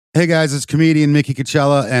Hey guys, it's comedian Mickey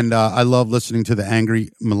Coachella, and I love listening to The Angry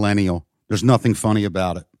Millennial. There's nothing funny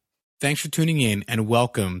about it. Thanks for tuning in and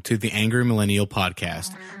welcome to the Angry Millennial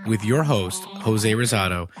Podcast with your host, Jose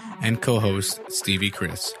Rosado, and co-host, Stevie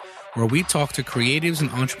Chris, where we talk to creatives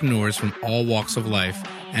and entrepreneurs from all walks of life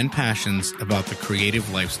and passions about the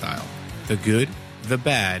creative lifestyle, the good, the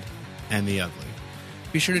bad, and the ugly.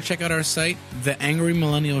 Be sure to check out our site,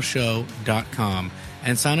 theangrymillennialshow.com,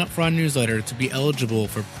 and sign up for our newsletter to be eligible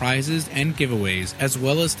for prizes and giveaways, as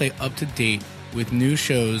well as stay up to date with new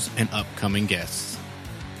shows and upcoming guests.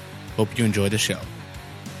 Hope you enjoy the show.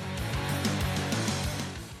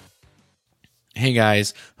 Hey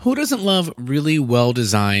guys, who doesn't love really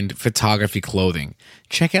well-designed photography clothing?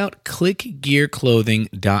 Check out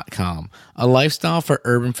clickgearclothing.com, a lifestyle for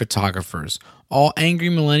urban photographers. All Angry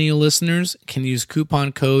Millennial listeners can use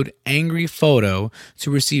coupon code ANGRYPHOTO to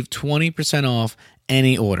receive 20% off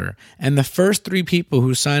any order. And the first 3 people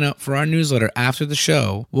who sign up for our newsletter after the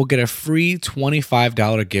show will get a free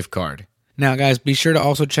 $25 gift card. Now, guys, be sure to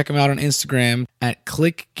also check them out on Instagram at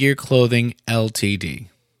clickgearclothingLTD.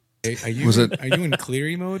 Are you in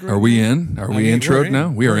Cleary mode right Are we in? Are we introed now?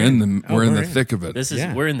 We're in the thick of it.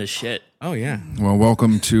 We're in the shit. Oh, yeah. Well,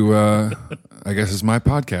 welcome to, I guess it's my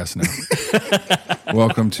podcast now.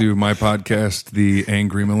 Welcome to my podcast, The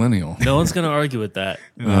Angry Millennial. No one's going to argue with that.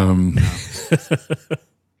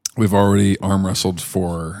 We've already arm wrestled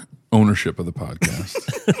for ownership of the podcast.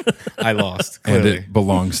 I lost, and clearly. it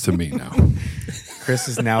belongs to me now. Chris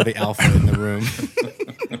is now the alpha in the room.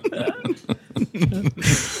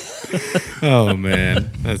 Oh,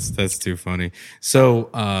 man. That's too funny. So,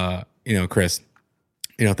 Chris,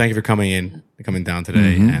 thank you for coming down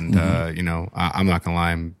today. And, I'm not going to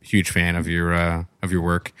lie, I'm a huge fan of your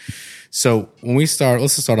work. So let's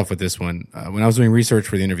just start off with this one. When I was doing research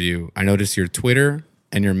for the interview, I noticed your Twitter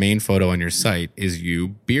and your main photo on your site is you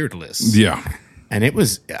beardless. Yeah. And I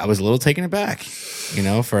was a little taken aback,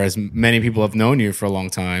 for as many people have known you for a long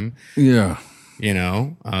time. Yeah.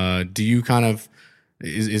 Do you kind of,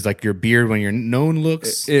 is like your beard when you're known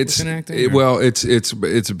looks acting?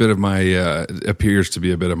 It's a bit of my appears to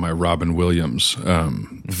be a bit of my Robin Williams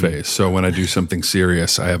face. So when I do something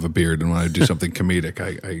serious, I have a beard, and when I do something comedic,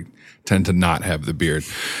 I tend to not have the beard.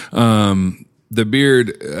 The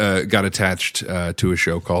beard got attached to a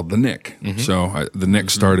show called The Nick. So The Nick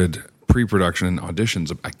started pre-production and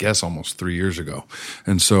auditions, I guess, almost 3 years ago,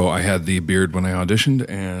 and so I had the beard when I auditioned,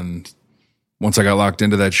 and once I got locked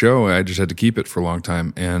into that show, I just had to keep it for a long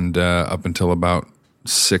time, and up until about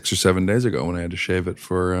 6 or 7 days ago, when I had to shave it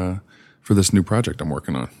for this new project I'm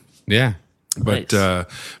working on. Yeah, but Nice.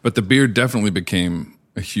 But the beard definitely became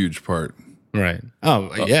a huge part. right.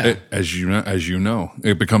 Oh, yeah. As you know,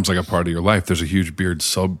 it becomes like a part of your life. There's a huge beard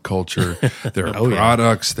subculture. There are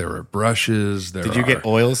products. There are brushes. Did you get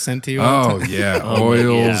oils sent to you? Oh yeah,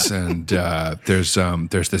 oils, and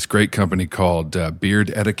there's this great company called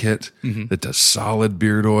Beard Etiquette that does solid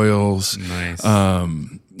beard oils. Nice.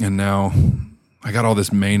 And now I got all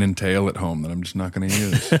this mane and tail at home that I'm just not going to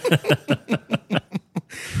use.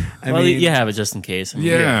 You have it just in case.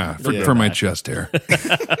 For my chest hair.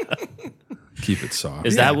 Keep it soft.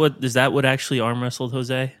 Is that what actually arm wrestled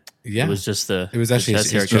Jose? Yeah. It was just It was actually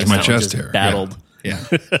chest hair. just my chest just hair. battled. Yeah,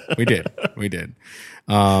 we did.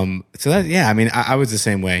 So that, I was the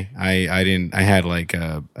same way. I had like,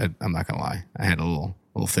 I'm not gonna lie, I had a little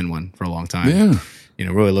thin one for a long time. Yeah.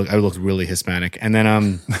 I looked really Hispanic. And then,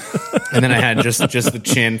 and then I had just the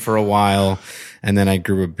chin for a while. And then I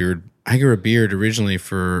grew a beard. I grew a beard originally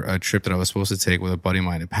for a trip that I was supposed to take with a buddy of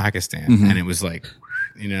mine in Pakistan. And it was like,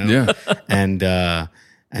 Yeah. and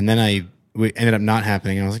then we ended up not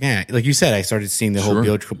happening. And I was like, yeah, like you said, I started seeing the whole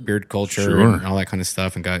beard culture and all that kind of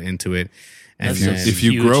stuff and got into it. And If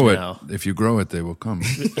you grow now. it, they will come.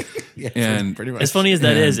 and pretty much. As funny as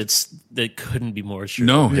that is, that couldn't be more true.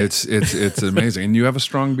 No, it's amazing, and you have a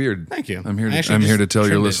strong beard. Thank you. I'm here I to actually tell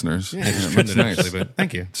your trimmed it. listeners. Yeah, I just Yeah, trimmed that's it nice. actually, but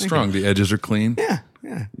thank you. Strong. The edges are clean. Yeah.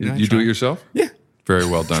 You do it yourself? Yeah. Very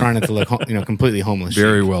well done. Trying not to look, completely homeless.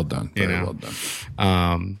 Very chic. well done. Very well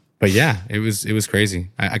done. But yeah, it was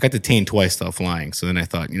crazy. I got detained twice though flying. So then I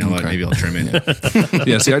thought, what, maybe I'll trim it.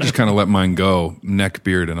 Yeah. See, I just kind of let mine go, neck,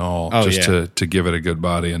 beard, and all, to give it a good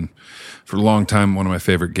body. And for a long time, one of my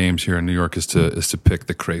favorite games here in New York is to pick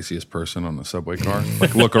the craziest person on the subway car.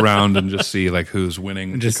 Like look around and just see like who's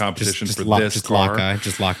winning the competition for this car.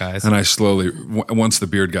 Just lock eyes. And I slowly, once the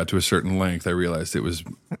beard got to a certain length, I realized it was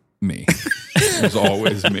me. It was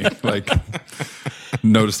always me. Like,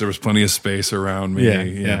 noticed there was plenty of space around me.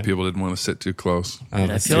 Yeah. People didn't want to sit too close.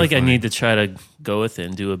 I feel like I need to try to go with it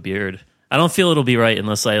and do a beard. I don't feel it'll be right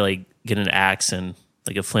unless I like get an axe and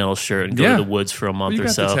like a flannel shirt and go to the woods for a month you or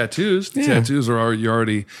got so. the tattoos. The tattoos are you're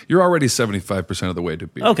already 75% of the way to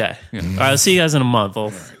beard. Okay. All right, I'll see you guys in a month.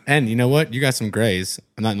 And you know what? You got some grays.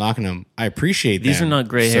 I'm not knocking them. I appreciate These them. are not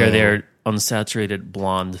gray hair. So- They're unsaturated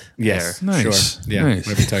blonde Yes, hair. Nice. sure. Yeah, Nice.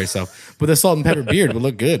 whatever you tell yourself. But the salt and pepper beard would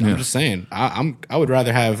look good. I'm just saying. I would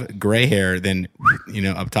rather have gray hair than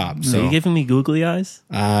up top. Are So you giving me googly eyes?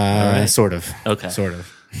 sort of. Okay. Sort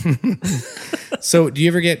of. So, do you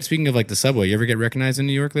ever get? Speaking of like the subway, you ever get recognized in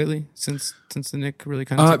New York lately? Since the Nick really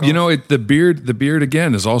kind of took off? The beard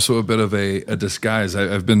again is also a bit of a disguise.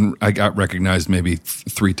 I got recognized maybe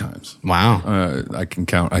 3 times. Wow. I can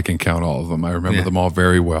count all of them. I remember them all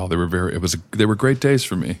very well. They were great days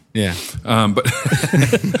for me. Yeah. But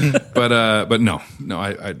no,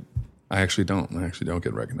 I actually don't. I actually don't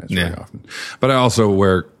get recognized very often. But I also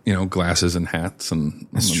wear glasses and hats, and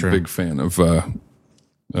I'm true. a big fan of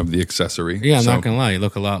the accessory. Yeah, I'm So, not gonna lie. You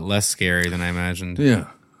look a lot less scary than I imagined. Yeah,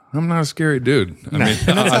 I'm not a scary dude. I mean,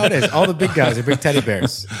 And that's how it is. All the big guys are big teddy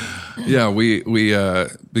bears. yeah, we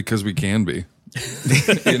because we can be.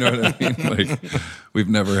 You know what I mean? Like we've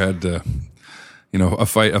never had to. A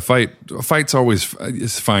fight's always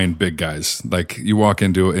is fine. Big guys, like you walk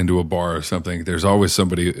into a bar or something. There's always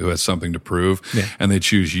somebody who has something to prove, and they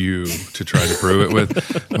choose you to try to prove it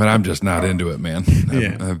with. But I'm just not into it, man.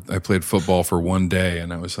 I played football for 1 day,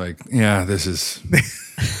 and I was like, yeah, this is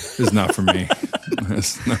not for me.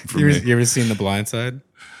 It's not for me. You ever seen The Blind Side?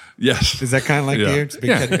 Yes. Is that kind of like you? It's a big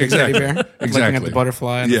teddy exactly. bear? Looking Exactly. at the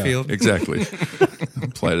butterfly in the field? Exactly.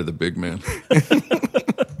 Apply to the big man.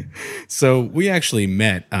 So we actually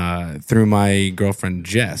met through my girlfriend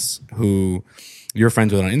Jess, who you're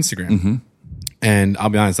friends with on Instagram. Mm-hmm. And I'll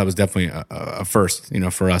be honest, that was definitely a first,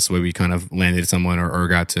 for us, where we kind of landed someone or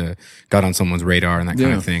got on someone's radar and that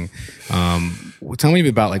kind of thing. Tell me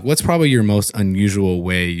about like what's probably your most unusual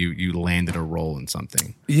way you landed a role in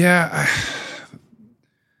something. Yeah,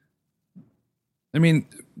 I mean,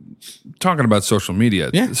 talking about social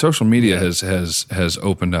media, social media has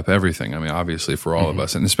opened up everything. I mean, obviously for all of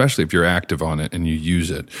us, and especially if you're active on it and you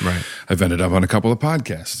use it. Right. I've ended up on a couple of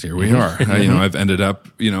podcasts. Here we are. I've ended up,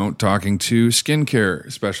 talking to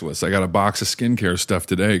skincare specialists. I got a box of skincare stuff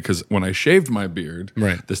today because when I shaved my beard,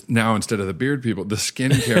 now instead of the beard people, the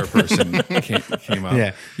skincare person came up.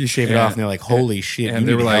 Yeah, you shave it off, and they're like, "Holy shit!" And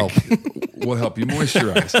they were like, "We'll help you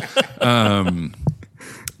moisturize."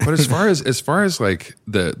 But as far as like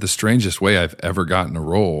the strangest way I've ever gotten a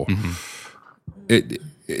role,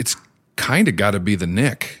 it's kind of got to be the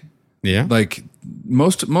Nick. Yeah. Like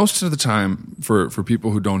most of the time for people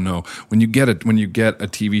who don't know, when you get a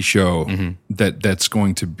TV show that's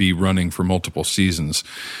going to be running for multiple seasons,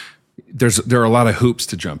 there are a lot of hoops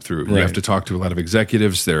to jump through. You have to talk to a lot of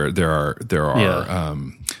executives. There are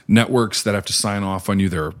networks that have to sign off on you.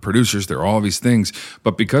 There are producers. There are all these things.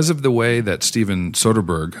 But because of the way that Steven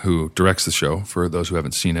Soderbergh, who directs the show, for those who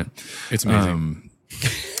haven't seen it, it's amazing.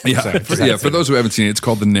 For those who haven't seen it, it's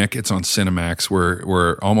called The Nick. It's on Cinemax.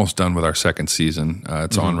 We're almost done with our second season.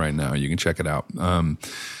 It's on right now. You can check it out.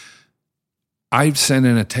 I sent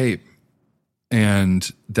in a tape. And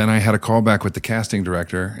then I had a call back with the casting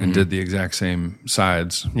director and did the exact same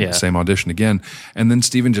sides, same audition again. And then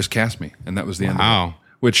Steven just cast me, and that was the end of it.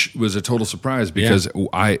 Which was a total surprise because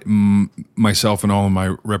myself and all of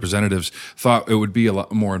my representatives thought it would be a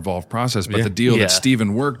lot more involved process. But the deal that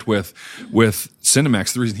Steven worked with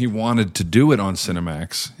Cinemax, the reason he wanted to do it on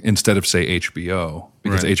Cinemax instead of, say, HBO,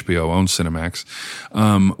 because HBO owns Cinemax,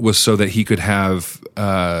 was so that he could have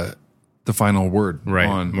the final word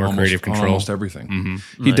on more creative control, almost everything.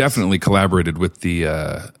 He definitely collaborated with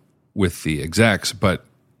the execs, but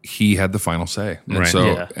he had the final say.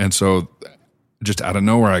 And so just out of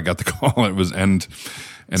nowhere, I got the call.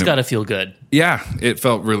 It's got to feel good. Yeah, it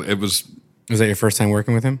felt really. It was. Was that your first time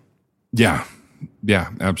working with him? Yeah,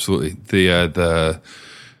 absolutely.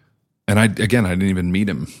 And I didn't even meet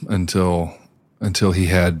him until he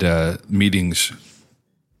had meetings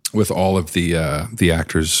with all of the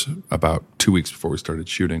actors about 2 weeks before we started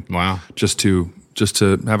shooting. Wow. Just to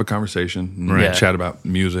have a conversation and chat about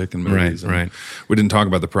music and movies. Right. We didn't talk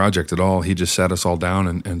about the project at all. He just sat us all down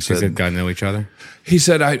and said, "Got to know each other." He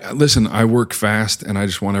said, I work fast and I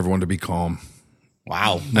just want everyone to be calm."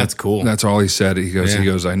 Wow, that's cool. That's all he said. He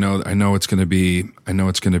goes, I know it's going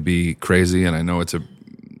to be crazy, and I know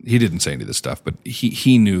he didn't say any of this stuff, but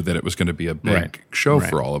he knew that it was going to be a big show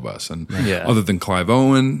for all of us. And other than Clive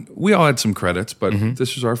Owen, we all had some credits, but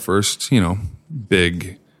this was our first,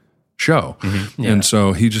 big show. And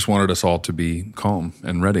so he just wanted us all to be calm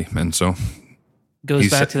and ready. And so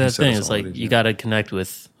Goes back to he that said thing. us It's all like already, you yeah. got to connect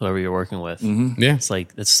with whoever you're working with. Yeah. It's like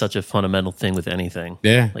it's such a fundamental thing with anything.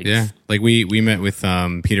 Yeah, Like, yeah. Like we met with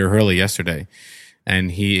Peter Hurley yesterday,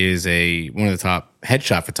 and he is one of the top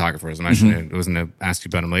headshot photographers. I'm actually I was going to ask you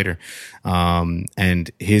about him later.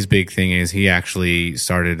 And his big thing is he actually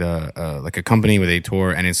started a company with a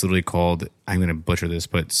tour, and it's literally called, I'm going to butcher this,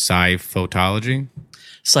 but Sci-Photology.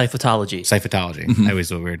 Sci-photology. I always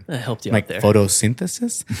so weird. I helped you Like out there.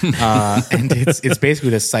 photosynthesis, and it's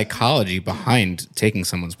basically the psychology behind taking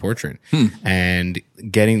someone's portrait and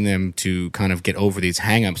getting them to kind of get over these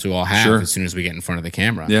hangups we all have Sure. as soon as we get in front of the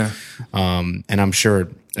camera. Yeah. And I'm sure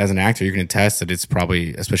as an actor, you can attest that it's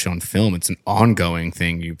probably, especially on film, it's an ongoing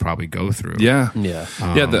thing you probably go through. Yeah. Yeah.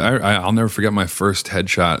 I'll never forget my first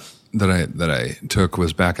headshot that I took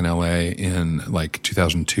was back in LA in like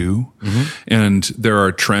 2002. And there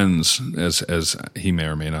are trends, as he may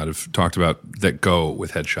or may not have talked about, that go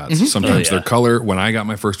with headshots. Sometimes Oh, yeah. they're color. When I got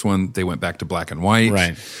my first one, they went back to black and white.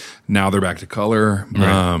 Right. Now they're back to color.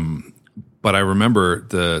 But I remember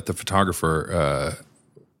the photographer,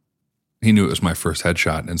 he knew it was my first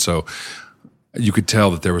headshot. And so you could tell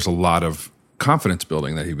that there was a lot of confidence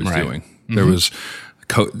building that he was Right. doing. There was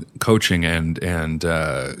coaching and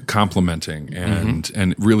complimenting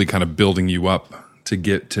and really kind of building you up to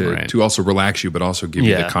get Right. to also relax you, but also give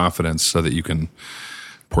you Yeah. the confidence so that you can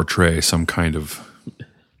portray some kind of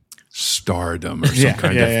stardom or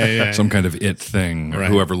some kind of it thing. Or Right.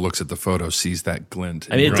 whoever looks at the photo sees that glint.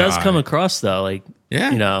 I mean, in it your does eye. come across though. Like,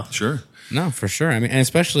 Yeah. you know, Sure. No, for sure. I mean, and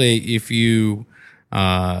especially if you,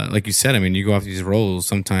 like you said, I mean, you go off these roles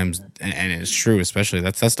sometimes, and it's true, especially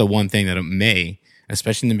that's the one thing that it may,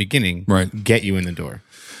 especially in the beginning, Right. get you in the door.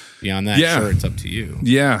 Beyond that, Yeah. sure, it's up to you.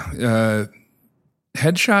 Yeah.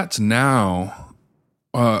 Headshots now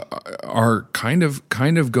are kind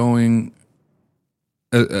of going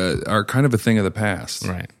are kind of a thing of the past.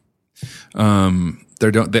 Right. Or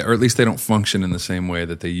at least they don't function in the same way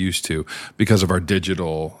that they used to because of our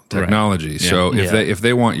digital technology. Yeah. So Yeah. if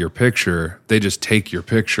they want your picture, they just take your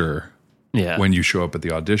picture yeah. when you show up at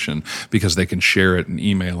the audition because they can share it and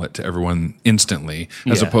email it to everyone instantly,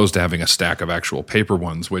 as Yeah. opposed to having a stack of actual paper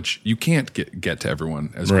ones, which you can't get to everyone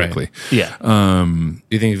as Right. quickly. yeah. Do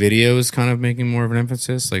you think video is kind of making more of an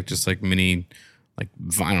emphasis, like just like mini, like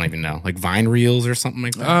I don't even know, like Vine reels or something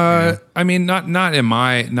like that? I mean, not in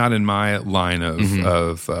my line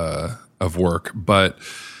of work, but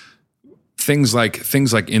things like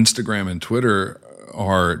Instagram and Twitter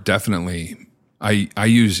are definitely. I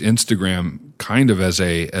use Instagram kind of as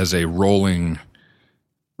a rolling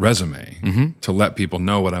resume to let people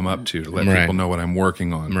know what I'm up to let Right. people know what I'm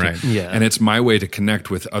working on. Right. Yeah. And it's my way to connect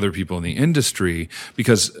with other people in the industry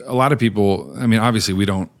because a lot of people, I mean, obviously we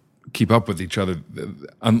don't keep up with each other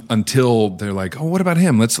until they're like, oh, what about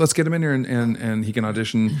him? Let's get him in here and he can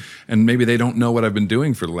audition. And maybe they don't know what I've been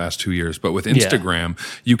doing for the last 2 years. But with Instagram,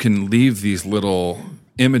 you can leave these little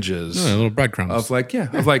images Little breadcrumbs. of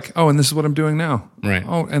like, oh, and this is what I'm doing now. Right.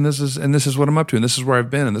 Oh, and this is what I'm up to, and this is where I've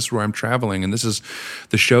been, and this is where I'm traveling, and this is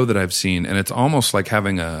the show that I've seen. And it's almost like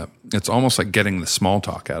getting the small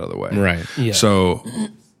talk out of the way. Right. Yeah. So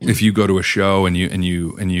if you go to a show and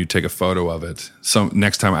you take a photo of it, so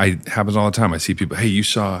next time it happens all the time. I see people, hey, you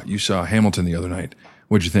saw Hamilton the other night.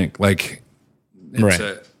 What'd you think? Like, it's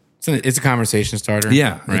Right. It's a conversation starter.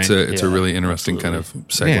 right? It's It's a really interesting kind of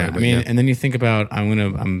segue. Yeah, I but mean, yeah. and then you think about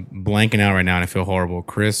I'm blanking out right now, and I feel horrible.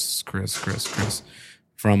 Chris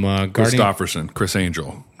from Guardian. Christopherson, Chris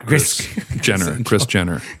Angel, Chris Jenner, Chris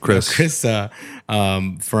Jenner, Chris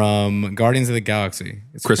from Guardians of the Galaxy.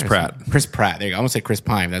 It's Chris Pratt. Chris Pratt. There you go. I almost say Chris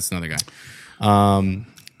Pine. That's another guy. I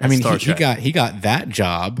mean, Star he Trek. got that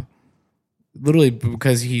job literally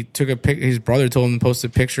because he took his brother told him to post a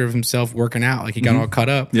picture of himself working out, like he got all cut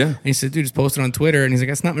up. Yeah. And he said, dude, just post it on Twitter. And he's like,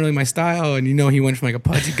 that's not really my style. And he went from like a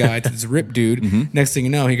pudgy guy to this ripped dude. Next thing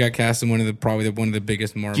you know, he got cast in one of the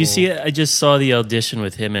biggest Marvel. Do you see it? I just saw the audition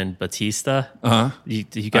with him and Batista. You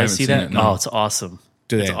haven't guys see seen that? it, no. Oh, it's awesome.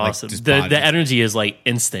 Do they, It's like, awesome. just The bodies? energy is like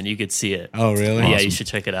instant. You could see it. Oh, really? Yeah, Awesome. you should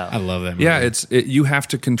check it out. I love that movie. Yeah, you have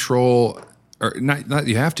to control, or not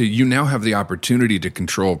you have to. You now have the opportunity to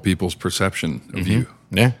control people's perception of you,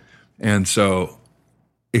 Yeah. and so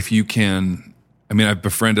if you can, I mean, I've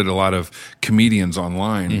befriended a lot of comedians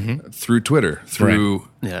online through Twitter, through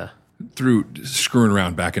Yeah. screwing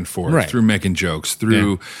around back and forth, Right. through making jokes,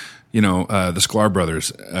 through the Sklar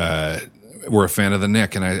brothers. Were a fan of the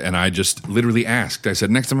Nick, and I just literally asked. I said,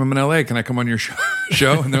 next time I'm in LA, can I come on your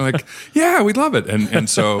show? And they're like, yeah, we'd love it. And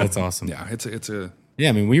so That's awesome. Yeah, it's a Yeah,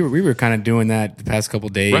 I mean, we were kind of doing that the past couple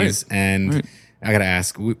days, Right. and Right. I got to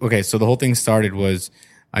ask. Okay, so the whole thing started was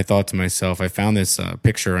I thought to myself, I found this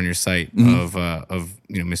picture on your site of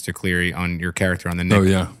Mr. Cleary on your character on the Nick. Oh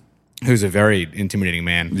yeah. Who's a very intimidating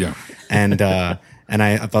man. Yeah. And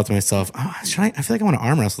I thought to myself, I feel like I want to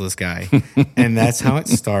arm wrestle this guy. And that's how it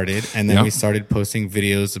started. And then we started posting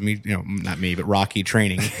videos of me, not me, but Rocky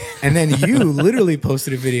training. And then you literally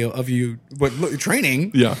posted a video of you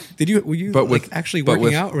training. Yeah. Were you actually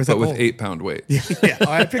working out? Or was that with 8-pound weight. Yeah. Oh,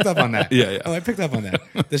 I picked up on that. Yeah. Oh, I picked up on that.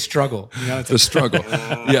 The struggle. The struggle.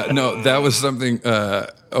 Yeah, no, that was something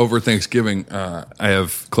over Thanksgiving. I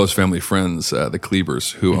have close family friends, the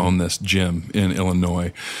Cleavers, who own this gym in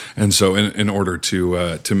Illinois. And so in order to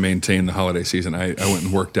maintain the holiday season, I went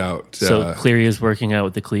and worked out. So Cleary is working out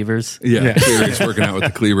with the Cleavers? Yeah. Cleary's working out with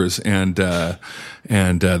the Cleavers. And the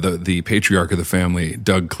patriarch of the family,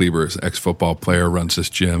 Doug Cleavers, ex-football player, runs this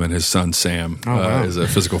gym, and his son, Sam, is a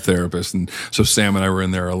physical therapist. And so Sam and I were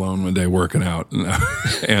in there alone one day working out.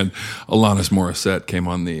 And Alanis Morissette came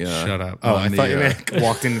on the... Shut up. Oh, I thought you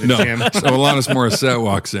walked into the gym. So Alanis Morissette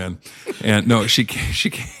walks in. And no, she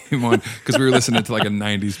came on because we were listening to like a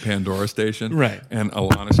 90s Pandora station. Right. And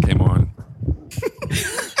Alanis came on.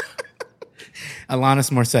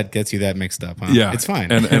 Alanis Morissette gets you that mixed up, huh? Yeah. It's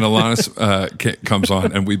fine. And Alanis comes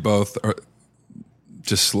on, and we both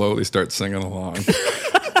just slowly start singing along.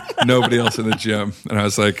 Nobody else in the gym. And I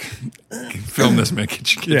was like, film this, man.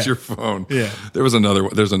 Get your phone. Yeah. There's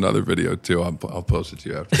another video, too. I'll post it to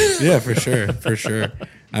you after. Yeah, for sure.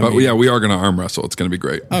 We are going to arm wrestle. It's going to be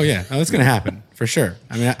great. Oh, yeah. Oh, it's going to happen, for sure.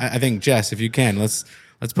 I mean, I think, Jess, if you can, let's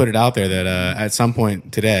put it out there that at some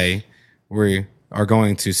point today, we are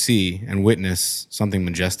going to see and witness something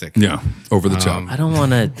majestic. Yeah, over the top. I don't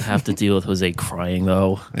want to have to deal with Jose crying,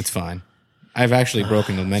 though. It's fine. I've actually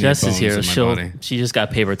broken many Jess bones is here. in my body. She just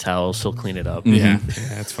got paper towels. She'll clean it up. Yeah,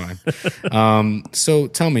 that's fine. So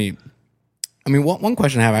tell me, I mean, one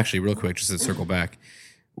question I have actually real quick, just to circle back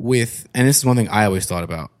and this is one thing I always thought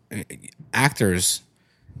about, actors,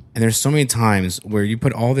 and there's so many times where you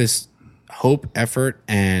put all this hope, effort,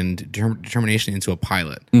 and determination into a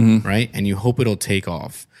pilot, right? And you hope it'll take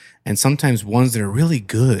off. And sometimes ones that are really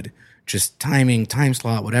good, just timing, time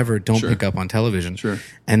slot, whatever, don't pick up on television. Sure.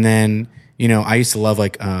 And then, I used to love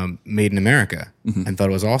Made in America and thought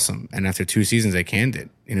it was awesome. And after 2 seasons, they canned it.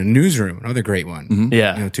 Newsroom, another great one.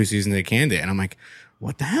 Yeah. 2 seasons, they canned it. And I'm like,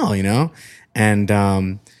 what the hell,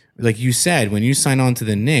 And like you said, when you sign on to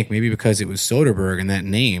the Nick, maybe because it was Soderbergh and that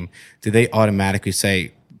name, did they automatically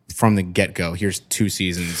say from the get-go, here's 2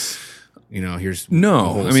 seasons, here's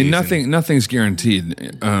No, I mean, season. nothing's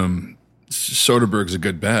guaranteed. Soderbergh's a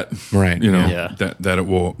good bet, right? That it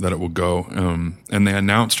will go. And they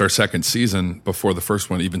announced our second season before the first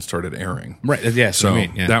one even started airing, right? Yeah, so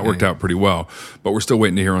that worked out pretty well. But we're still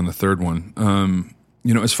waiting to hear on the third one.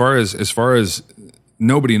 As far as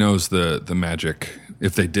nobody knows the magic.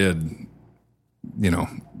 If they did,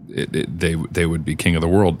 they would be king of the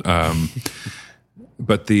world.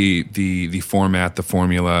 But the format, the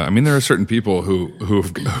formula. I mean, there are certain people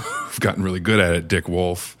who've gotten really good at it. Dick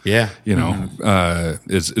Wolf,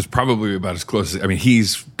 is probably about as close as. I mean,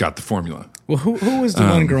 he's got the formula. Well, who was the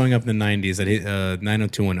one growing up in the '90s that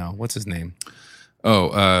 90210? What's his name?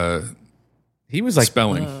 He was like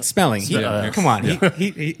Spelling. Come on, I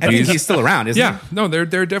think he's still around, isn't he? Yeah, no,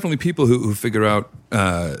 there are definitely people who figure out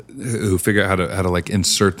how to like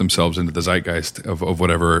insert themselves into the zeitgeist of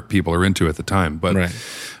whatever people are into at the time. But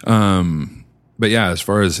but yeah, as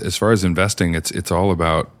far as investing, it's all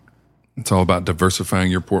about diversifying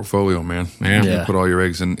your portfolio, man. You put all your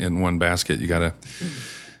eggs in one basket. You gotta,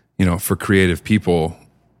 for creative people.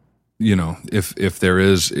 If there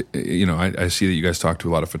is, I see that you guys talk to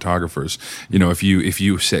a lot of photographers. If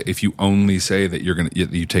you only say that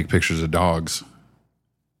you take pictures of dogs,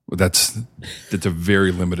 that's a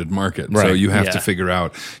very limited market. Right. So you have to figure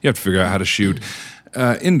out how to shoot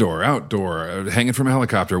indoor, outdoor, hanging from a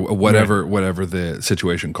helicopter, whatever the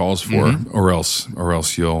situation calls for, or else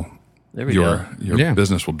your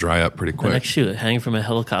business will dry up pretty quick. Next shoot, hanging from a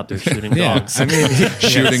helicopter, shooting dogs. I mean,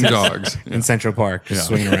 shooting dogs in Central Park, just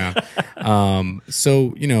swinging around.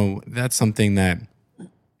 So that's something that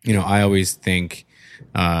I always think,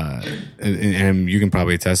 and you can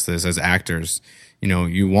probably attest to this as actors.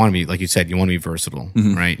 You want to be, like you said, you want to be versatile,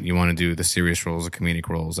 right? You want to do the serious roles, the comedic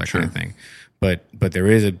roles, that kind of thing. But there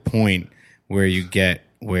is a point where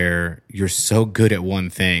you're so good at one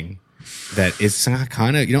thing that it's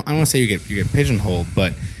kind of, I don't want to say you get pigeonholed,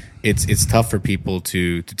 but it's tough for people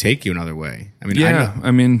to take you another way. I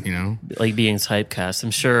mean, like being typecast.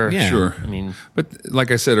 I'm sure. Yeah. Sure. I mean, but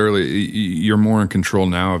like I said earlier, you're more in control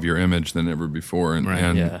now of your image than ever before, and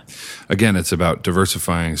again, it's about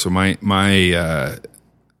diversifying. So my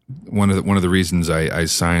one of the reasons I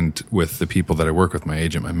signed with the people that I work with, my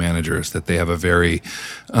agent, my manager, is that they have a very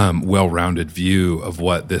well-rounded view of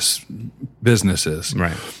what this business is.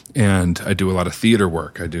 Right. And I do a lot of theater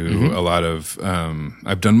work. I do a lot of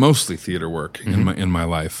I've done mostly theater work in my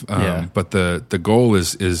life. But the goal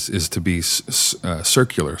is to be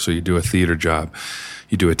circular. So you do a theater job,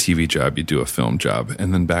 you do a TV job, you do a film job,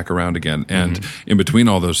 and then back around again. And in between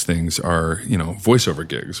all those things are, voiceover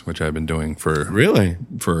gigs, which I've been doing for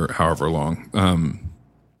however long.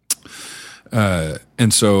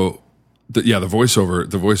 And so the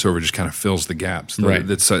voiceover just kind of fills the gaps. Right.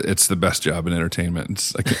 It's the best job in entertainment.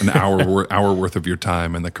 It's like an hour worth of your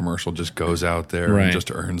time, and the commercial just goes out there and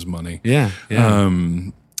just earns money. Yeah.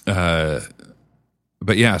 But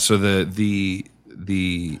yeah, so the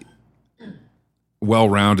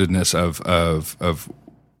well-roundedness of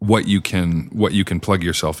what you can plug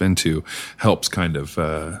yourself into helps kind of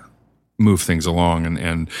move things along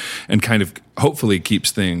and kind of hopefully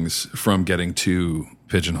keeps things from getting too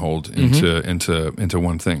pigeonholed into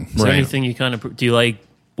one thing. Is there anything you kind of do you like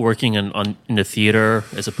working in the theater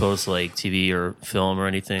as opposed to like TV or film or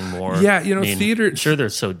anything more? Yeah, theater. I'm sure they're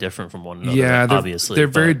so different from one another. Yeah, obviously they're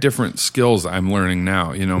very different skills. I'm learning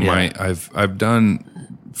now. I've done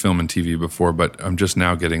film and TV before, but I'm just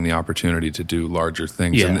now getting the opportunity to do larger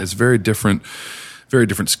things, and it's very different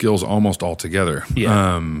skills almost altogether.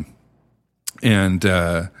 Yeah.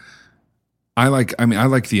 I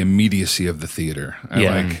like the immediacy of the theater.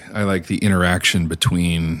 I like the interaction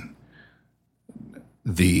between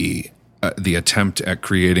the attempt at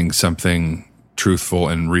creating something truthful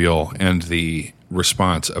and real and the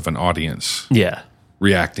response of an audience. Yeah.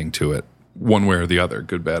 Reacting to it one way or the other,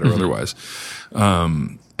 good, bad, or otherwise.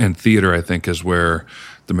 And theater, I think, is where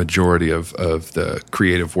the majority of the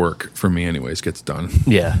creative work, for me anyways, gets done.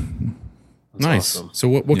 Yeah. That's nice. awesome. So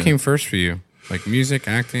what came first for you? Like music,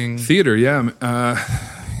 acting? Theater, yeah.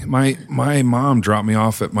 My mom dropped me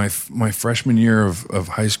off at my freshman year of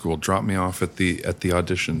high school, dropped me off at the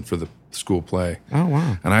audition for the school play. Oh,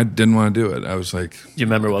 wow. And I didn't want to do it. I was like... Do you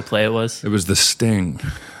remember what play it was? It was The Sting,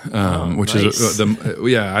 which nice. is...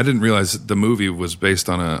 I didn't realize the movie was based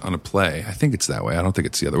on a play. I think it's that way. I don't think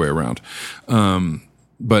it's the other way around.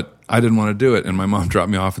 But I didn't want to do it. And my mom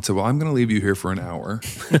dropped me off and said, well, I'm going to leave you here for an hour.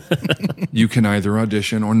 You can either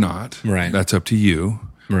audition or not. Right. That's up to you.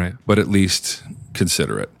 Right. But at least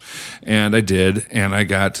consider it. And I did. And I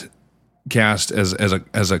got cast as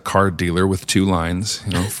a card dealer with 2 lines,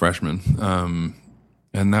 freshman.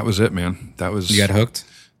 And that was it, man. You got hooked?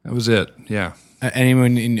 That was it. Yeah.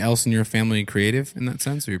 Anyone else in your family creative in that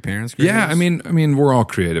sense, or your parents creative? Yeah, I mean, we're all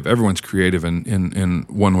creative. Everyone's creative in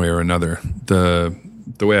one way or another.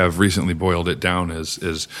 The way I've recently boiled it down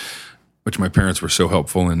is which my parents were so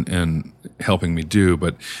helpful in helping me do,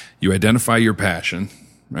 but you identify your passion,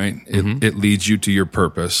 right? It leads you to your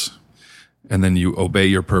purpose, and then you obey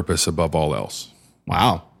your purpose above all else.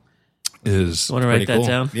 Wow. Is want to write that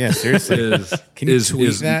down? Yeah, seriously. Can you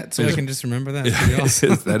tweet that so I can just remember that?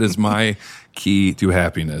 Awesome. That is my key to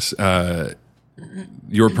happiness.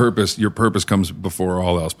 Your purpose comes before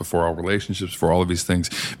all else, before all relationships, before all of these things.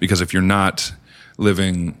 Because if you're not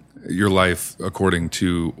living your life according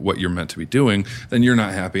to what you're meant to be doing, then you're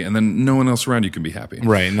not happy, and then no one else around you can be happy.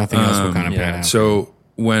 Right. Nothing else will kind of pan out. So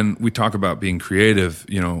when we talk about being creative,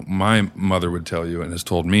 my mother would tell you and has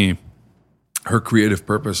told me her creative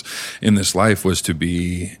purpose in this life was to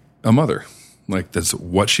be a mother. Like that's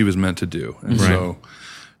what she was meant to do. And so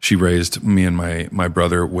she raised me and my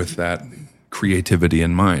brother with that creativity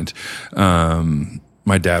in mind.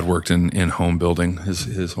 My dad worked in home building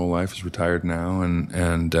his whole life. He's retired now,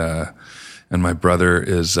 and my brother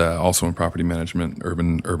is also in property management,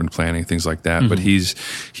 urban planning, things like that. But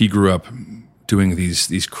he grew up doing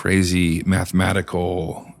these crazy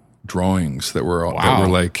mathematical drawings that were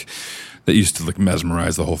that used to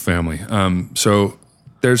mesmerize the whole family. So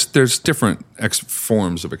there's different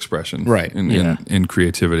forms of expression, right, in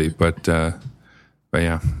creativity, but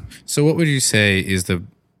yeah. So what would you say is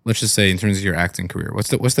let's just say in terms of your acting career, what's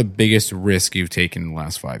the biggest risk you've taken in the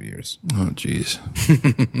last 5 years? Oh, geez.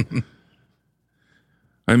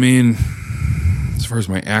 I mean, as far as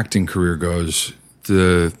my acting career goes,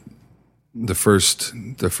 the first,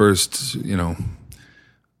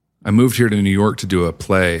 I moved here to New York to do a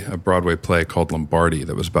Broadway play called Lombardi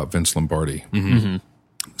that was about Vince Lombardi.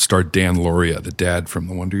 Starred Dan Lauria, the dad from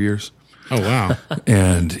The Wonder Years. Oh, wow.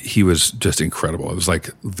 And he was just incredible. It was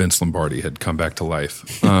like Vince Lombardi had come back to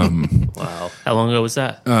life. Wow. How long ago was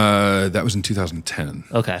that? That was in 2010.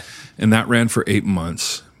 Okay. And that ran for 8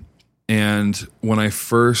 months. And when I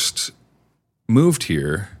first moved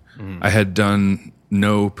here, I had done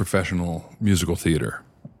no professional musical theater.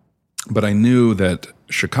 But I knew that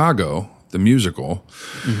Chicago, the musical,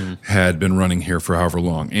 had been running here for however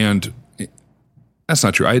long. And that's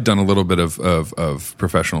not true. I had done a little bit of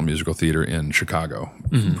professional musical theater in Chicago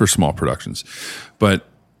for small productions. But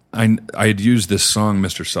I had used this song,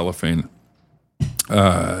 Mr. Sullivan,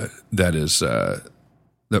 that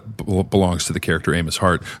belongs to the character Amos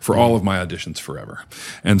Hart for all of my auditions forever.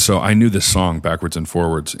 And so I knew this song backwards and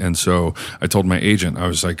forwards. And so I told my agent, I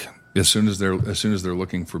was like, as soon as they're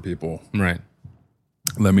looking for people, Right.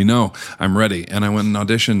 let me know. I'm ready. And I went and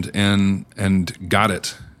auditioned and got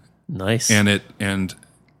it. Nice. And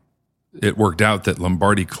it worked out that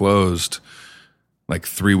Lombardi closed like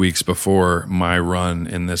 3 weeks before my run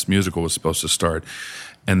in this musical was supposed to start.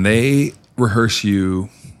 And they rehearse you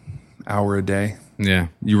hour a day. Yeah.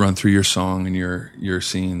 You run through your song and your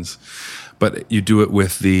scenes, but you do it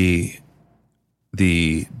with the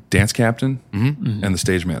dance captain and the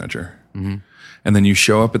stage manager. And then you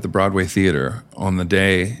show up at the Broadway Theater on the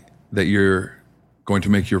day that you're going to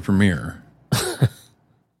make your premiere.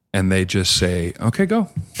 And they just say, okay, go.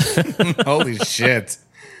 Holy shit.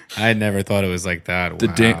 I never thought it was like that.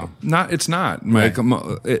 Wow. It's not. Right.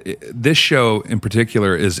 Like, this show in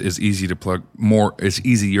particular is easy to plug more. It's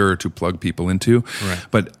easier to plug people into. Right.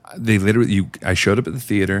 But they literally, I showed up at the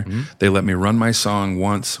theater. They let me run my song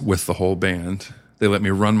once with the whole band. They let me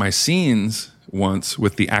run my scenes once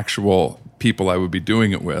with the actual people I would be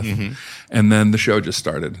doing it with. And then the show just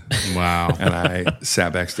started. Wow. And I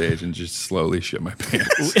sat backstage and just slowly shit my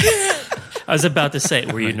pants. I was about to say,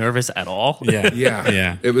 were you nervous at all? Yeah.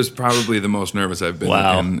 Yeah. It was probably the most nervous I've been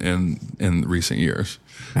Wow. in recent years.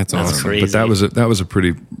 That's awesome. crazy. But that was a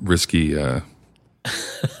pretty risky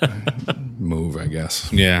move, I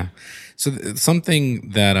guess. Yeah. So something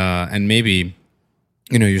that, and maybe,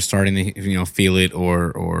 you're starting to, feel it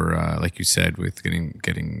or like you said, with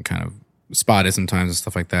getting kind of spotted sometimes and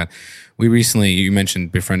stuff like that. We recently, you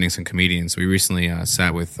mentioned befriending some comedians. We recently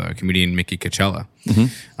sat with comedian Mickey Coachella.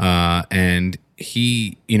 And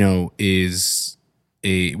he, was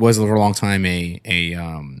for a long time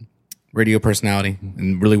a radio personality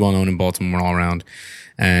and really well known in Baltimore all around.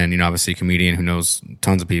 And, obviously a comedian who knows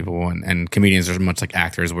tons of people and comedians are much like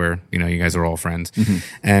actors where, you guys are all friends.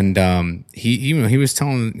 And he was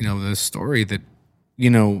telling, the story that,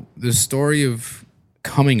 the story of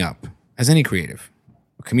coming up as any creative,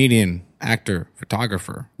 a comedian, actor,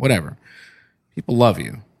 photographer, whatever, people love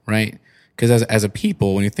you, right? Because as a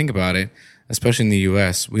people, when you think about it, especially in the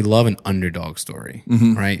U.S., we love an underdog story,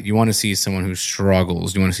 right? You want to see someone who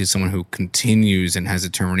struggles. You want to see someone who continues and has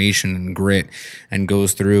determination and grit and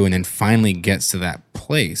goes through and then finally gets to that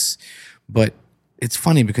place. But it's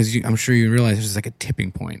funny because I'm sure you realize there's like a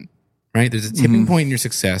tipping point, right? There's a tipping point in your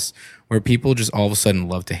success where people just all of a sudden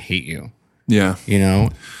love to hate you. Yeah.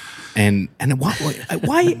 And why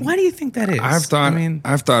do you think that is?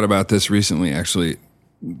 I've thought about this recently, actually,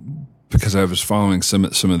 because I was following some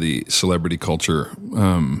of the celebrity culture,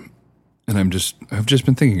 and I've just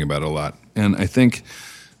been thinking about it a lot. And I think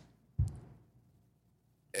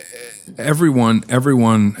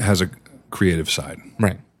everyone has a creative side,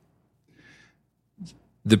 right?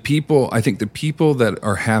 I think the people that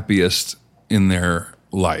are happiest in their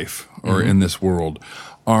life or in this world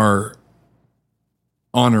are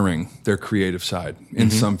honoring their creative side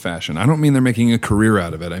in some fashion. I don't mean they're making a career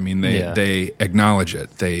out of it. I mean, they acknowledge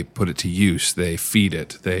it. They put it to use. They feed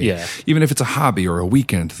it. Even if it's a hobby or a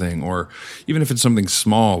weekend thing, or even if it's something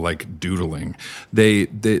small like doodling,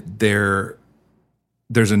 there's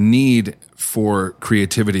a need for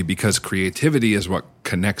creativity because creativity is what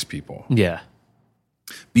connects people. Yeah.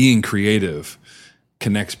 Being creative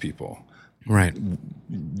connects people. Right.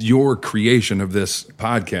 Your creation of this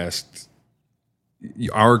podcast,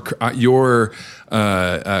 you're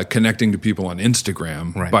connecting to people on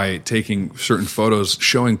Instagram by taking certain photos,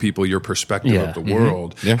 showing people your perspective of the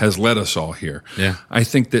world has led us all here. Yeah. I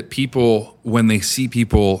think that people, when they see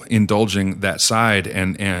people indulging that side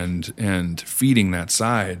and feeding that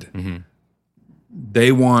side,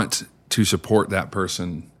 they want to support that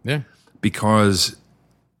person because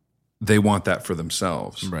they want that for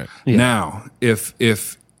themselves. Right. Yeah. Now,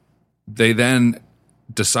 if they then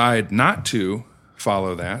decide not to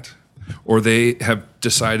follow that, or they have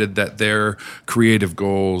decided that their creative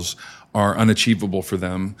goals are unachievable for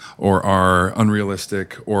them, or are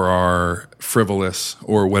unrealistic, or are frivolous,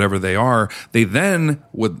 or whatever they are, they then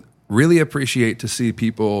would really appreciate to see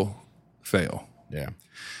people fail. Yeah.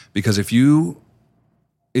 Because if you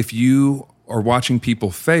are watching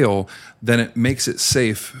people fail, then it makes it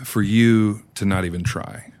safe for you to not even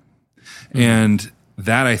try. And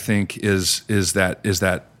that, I think, is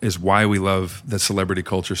that is why we love the celebrity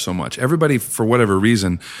culture so much. Everybody, for whatever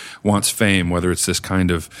reason, wants fame, whether it's this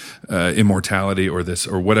kind of immortality or this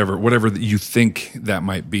or whatever you think that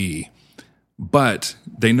might be. But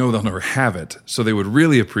they know they'll never have it, so they would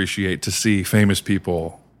really appreciate to see famous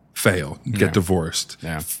people fail, get divorced,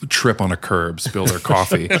 trip on a curb, spill their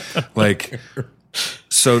coffee, like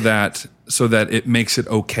so that it makes it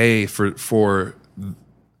okay for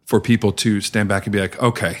people to stand back and be like,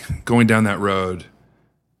 okay, going down that road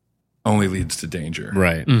only leads to danger.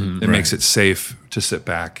 Right. It makes it safe to sit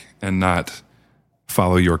back and not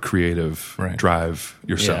follow your creative drive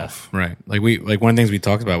yourself. Yeah. Right. Like one of the things we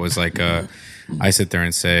talked about was like, I sit there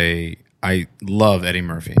and say, I love Eddie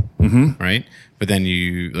Murphy. Right. But then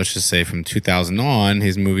let's just say from 2000 on,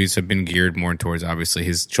 his movies have been geared more towards obviously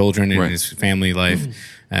his children and his family life.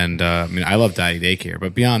 And I mean, I love Daddy Daycare,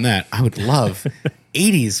 but beyond that, I would love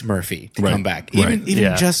 80s Murphy to come back, even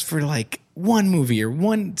just for like one movie or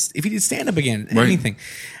if he did stand up again, anything.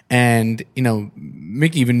 And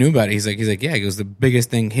Mickey even knew about it. He's like, yeah. He goes, the biggest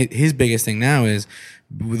thing, his biggest thing now is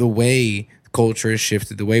the way culture has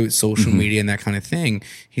shifted, the way with social media and that kind of thing.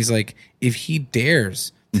 He's like, if he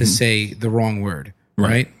dares to say the wrong word,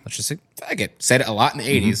 right? Let's just say, fuck it. Said it a lot in the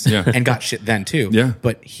 80s and got shit then too. Yeah.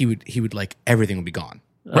 But he would like, everything would be gone.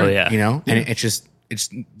 Oh yeah. And it's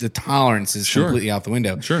the tolerance is completely out the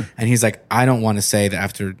window. Sure. And he's like, I don't want to say that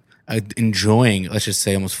after enjoying, let's just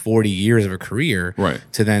say almost 40 years of a career,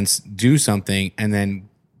 to then do something and then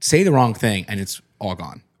say the wrong thing and it's all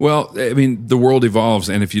gone. Well, I mean, the world evolves,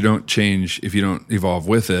 and if you don't change, if you don't evolve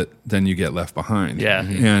with it, then you get left behind. Yeah.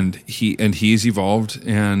 And he's evolved,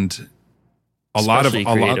 and a lot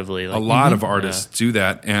of artists do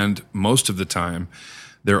that, and most of the time,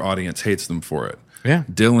 their audience hates them for it. Yeah.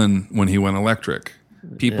 Dylan, when he went electric,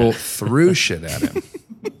 people threw shit at him.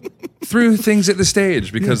 Threw things at the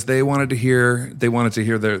stage because they wanted to hear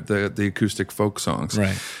the acoustic folk songs.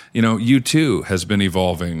 Right. U2 has been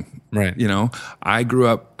evolving. Right. I grew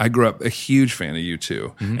up a huge fan of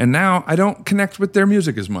U2, and now I don't connect with their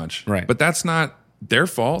music as much. Right. But that's not their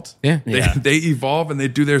fault. Yeah. They evolve and they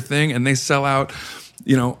do their thing and they sell out,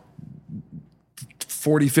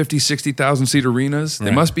 40, 50, 60,000 seat arenas. They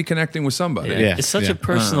must be connecting with somebody. Yeah. It's such a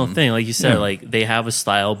personal thing. Like you said, like they have a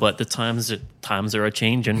style, but the times are a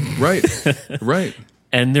changing. Right. Right.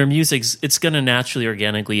 And their music's, it's going to naturally,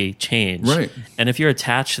 organically change. Right. And if you're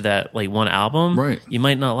attached to that, like one album, you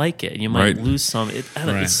might not like it. You might lose some.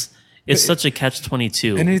 It's such a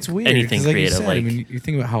catch-22. And it's weird. Anything like creative. You said, I mean, you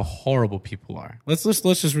think about how horrible people are. Let's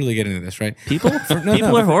just really get into this, right? People?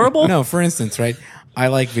 People are horrible? No, for instance, right? I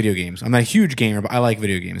like video games. I'm not a huge gamer, but I like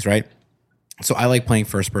video games, right? So I like playing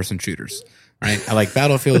first-person shooters, right? I like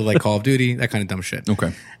Battlefield, I like Call of Duty, that kind of dumb shit.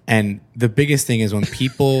 Okay. And the biggest thing is when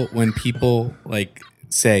people like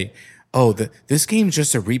say, "Oh, this game's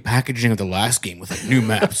just a repackaging of the last game with like new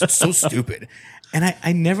maps." It's so stupid. And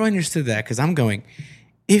I never understood that because I'm going,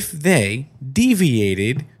 if they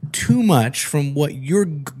deviated too much from what you're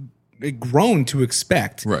grown to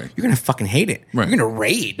expect, you're gonna fucking hate it. You're gonna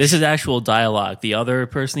rage. This is actual dialogue. The other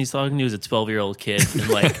person he's talking to is a 12-year-old kid in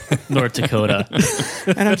like North Dakota,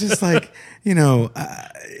 and I'm just like, you know what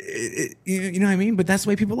I mean? But that's the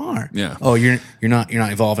way people are. Yeah. Oh, you're not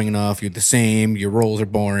evolving enough. You're the same. Your roles are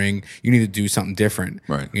boring. You need to do something different.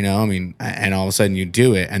 Right. I mean, and all of a sudden you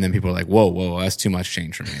do it, and then people are like, whoa, that's too much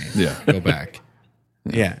change for me. Yeah. Go back.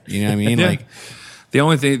 Yeah. You know what I mean? Yeah. Like. The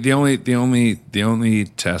only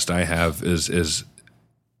test I have is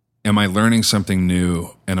am I learning something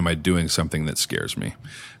new and am I doing something that scares me?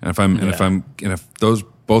 And if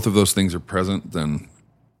both of those things are present, then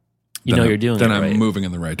you're doing then it I'm right. moving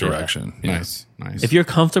in the right direction. Yeah. Nice. If you're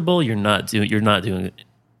comfortable, you're not doing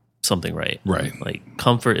something right. Right. Like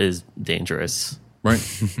comfort is dangerous. Right.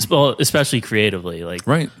 Well, especially creatively. Like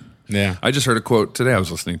Right. Yeah. I just heard a quote today. I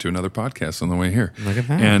was listening to another podcast on the way here. Look at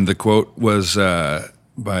that. And the quote was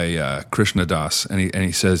by Krishna Das. And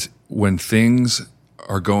he says, when things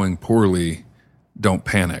are going poorly, don't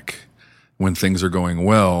panic. When things are going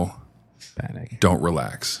well, don't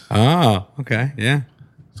relax. Oh, okay. Yeah.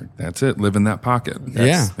 It's like, that's it. Live in that pocket.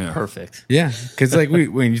 Yeah. perfect. Yeah. Because like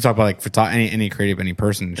when you talk about like any creative, any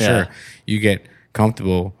person, sure, you get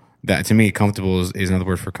comfortable. That to me, comfortable is another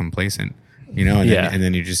word for complacent. And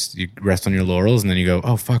then you rest on your laurels, and then you go,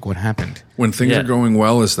 "Oh fuck, what happened?" When things are going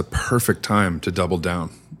well, is the perfect time to double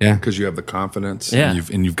down. Yeah, because you have the confidence. Yeah,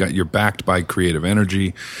 and you're backed by creative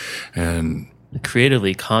energy, and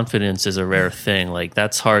creatively, confidence is a rare thing. Like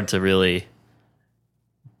that's hard to really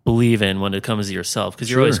believe in when it comes to yourself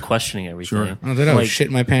because you're always questioning everything. Sure. Oh, shit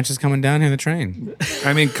in my pants is coming down here in the train.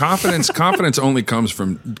 I mean, confidence only comes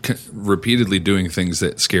from repeatedly doing things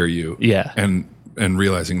that scare you. Yeah, and and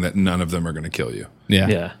realizing that none of them are going to kill you.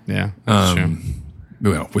 Yeah. That's true.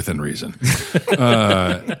 Well, within reason.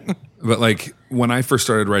 But like when I first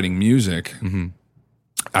started writing music,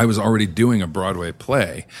 I was already doing a Broadway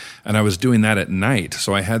play, and I was doing that at night.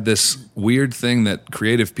 So I had this weird thing that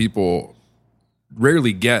creative people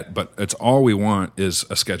rarely get, but it's all we want is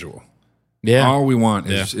a schedule. Yeah. All we want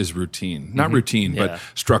is routine. Not routine, but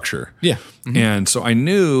structure. Yeah. And so I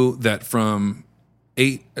knew that from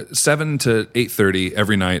 7 to 8:30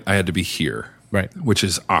 every night, I had to be here. Right. Which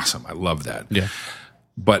is awesome. I love that. Yeah.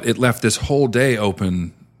 But it left this whole day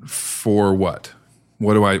open for what?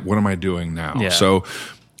 What am I doing now? Yeah. So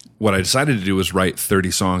what I decided to do was write 30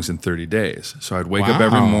 songs in 30 days. So I'd wake up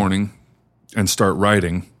every morning and start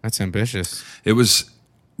writing. That's ambitious. It was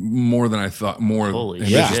more than I thought, more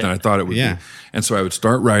ambitious than I thought it would be. And so I would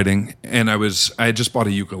start writing, and I had just bought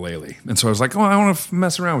a ukulele. And so I was like, I want to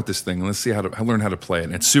mess around with this thing and let's see how to learn how to play it.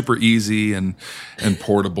 And it's super easy and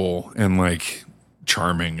portable and like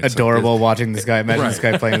charming. It's adorable watching this guy. Imagine this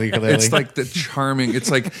guy playing the ukulele. It's like the charming. It's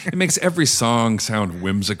like it makes every song sound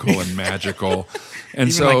whimsical and magical. And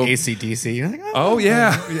even so like AC/DC. You're like, oh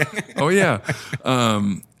yeah.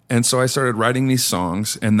 And so I started writing these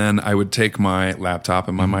songs, and then I would take my laptop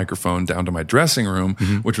and my microphone down to my dressing room,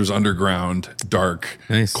 which was underground, dark,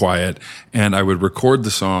 quiet, and I would record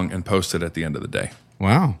the song and post it at the end of the day.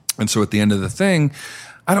 Wow. And so at the end of the thing,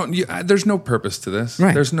 there's no purpose to this.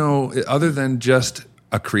 Right. There's no, other than just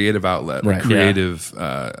a creative outlet, a creative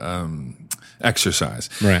exercise.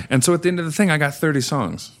 Right. And so at the end of the thing, I got 30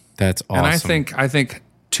 songs. That's awesome. And I think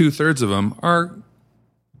 2/3 of them are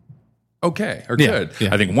okay or good.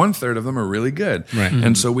 Yeah. I think 1/3 of them are really good. Right.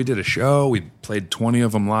 And so we did a show. We played 20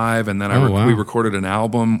 of them live, and then we recorded an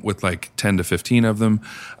album with like 10 to 15 of them.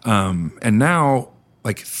 And now,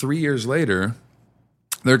 like 3 years later,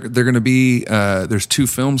 they're going to be there's 2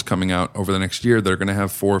 films coming out over the next year that are going to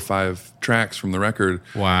have 4 or 5 tracks from the record.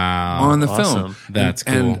 Wow. On the Awesome. film. That's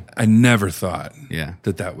cool. And I never thought Yeah.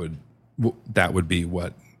 that would be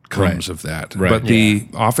what comes of that. Right. But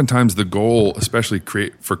oftentimes the goal, especially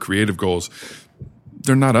for creative goals,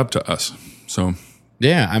 they're not up to us. So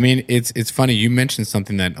Yeah, I mean, it's funny. You mentioned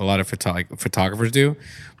something that a lot of photographers do,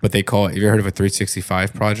 but they call it. Have you heard of a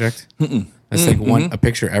 365 project? That's like a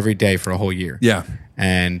picture every day for a whole year. Yeah,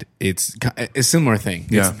 and it's a similar thing.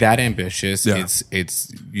 It's that ambitious. Yeah.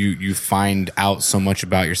 It's you find out so much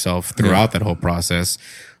about yourself throughout that whole process.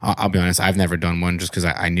 I'll be honest, I've never done one just because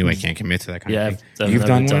I knew I can't commit to that kind of thing. I've You've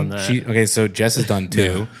done never one? done that. Okay, so Jess has done 2.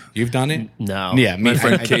 Yeah. You've done it? No. Yeah, my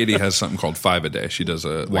friend Katie has something called 5 a day. She does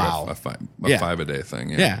a 5 a day thing.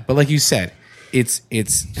 Yeah, but like you said, it's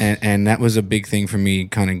and that was a big thing for me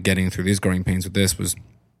kind of getting through these growing pains with this was,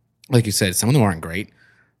 like you said, some of them aren't great.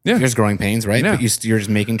 Yeah. There's growing pains, right? Yeah. But you're just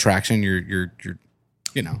making traction. You're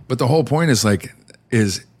you know. But the whole point is like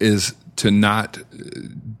is to not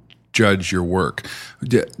judge your work.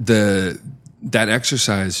 That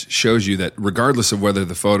exercise shows you that regardless of whether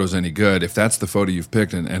the photo's any good, if that's the photo you've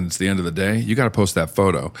picked and it's the end of the day, you got to post that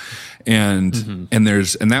photo. And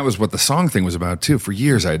that was what the song thing was about too. For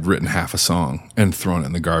years I'd written half a song and thrown it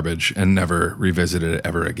in the garbage and never revisited it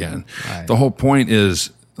ever again. Right. The whole point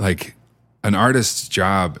is like an artist's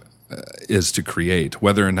job is to create.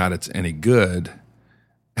 Whether or not it's any good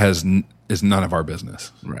is none of our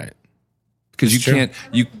business. Right. Because you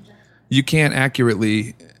can't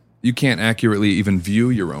accurately even view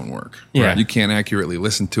your own work. Yeah. You can't accurately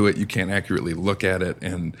listen to it. You can't accurately look at it,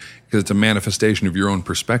 and because it's a manifestation of your own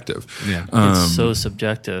perspective. Yeah. It's so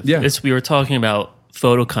subjective. Yeah. We were talking about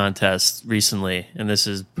photo contests recently, and this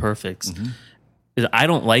is perfect. I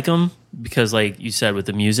don't like them because, like you said, with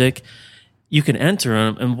the music, you can enter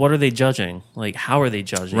them, and what are they judging? Like, how are they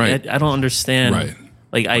judging? Right. I don't understand. Right.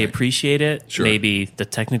 Like, I appreciate it. Sure. Maybe the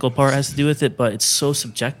technical part has to do with it, but it's so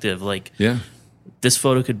subjective. Like, this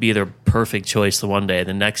photo could be their perfect choice the one day.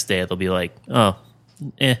 The next day, they'll be like, I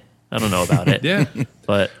don't know about it. Yeah.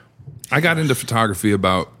 But I got into photography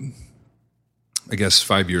about, I guess,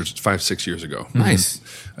 6 years ago. Nice.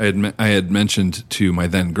 I had mentioned to my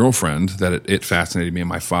then girlfriend that it fascinated me. And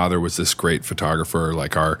my father was this great photographer.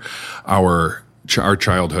 Like our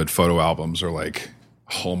childhood photo albums are like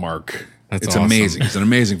Hallmark. That's it's awesome. amazing. He's an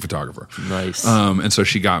amazing photographer. nice. And so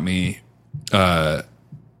she got me.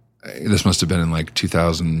 This must have been in like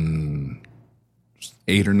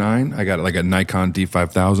 2008 or 9. I got like a Nikon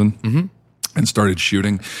D5000 and started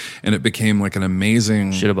shooting, and it became like an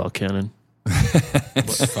amazing. Shit about Canon.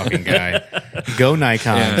 What a fucking guy. Go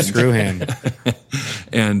Nikon. Screw him.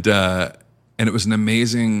 And it was an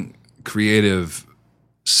amazing creative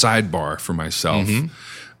sidebar for myself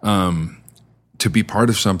to be part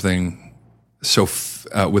of something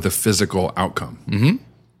with a physical outcome,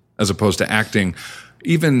 as opposed to acting.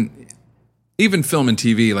 Even film and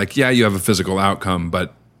TV, like, yeah, you have a physical outcome,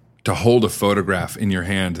 but to hold a photograph in your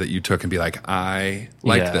hand that you took and be like, I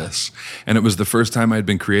like this. And it was the first time I'd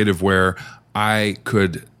been creative where I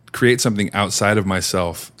could create something outside of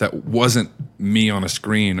myself that wasn't me on a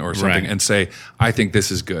screen or something, and say, I think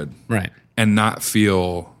this is good. Right. And not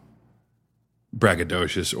feel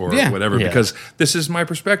braggadocious or whatever, because this is my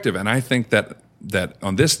perspective. And I think that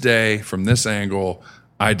on this day, from this angle,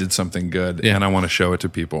 I did something good, and I want to show it to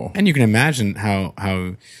people. And you can imagine how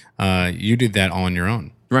you did that all on your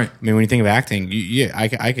own. Right. I mean, when you think of acting,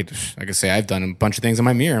 I could say I've done a bunch of things in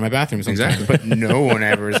my mirror in my bathroom sometimes, but no one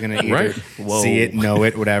ever is going to either see it, know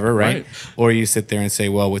it, whatever, right? Or you sit there and say,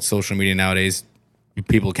 well, with social media nowadays,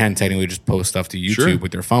 people can technically just post stuff to YouTube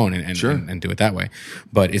with their phone and do it that way.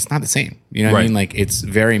 But it's not the same. You know what I mean? Like, it's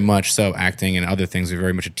very much so, acting and other things are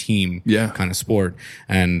very much a team kind of sport.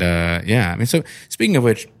 And I mean, so speaking of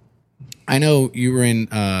which, I know you were in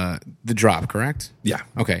The Drop, correct? Yeah.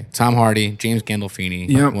 Okay. Tom Hardy, James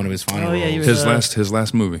Gandolfini, one of his final roles. Yeah, he was, his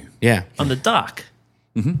last movie. Yeah. on the dock.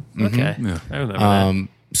 Mm-hmm. Okay. Yeah. I remember that.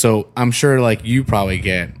 So I'm sure, like, you probably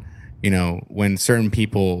get, when certain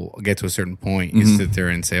people get to a certain point, you sit there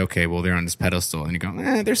and say, okay, well, they're on this pedestal, and you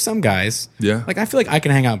go, there's some guys. Yeah. Like, I feel like I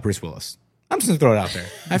can hang out with Bruce Willis. I'm just gonna throw it out there.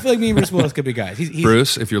 I feel like me and Bruce Willis could be guys. He's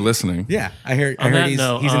Bruce, if you're listening. Yeah, I heard that he's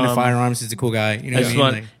note, into firearms. He's a cool guy. You know I what I just mean?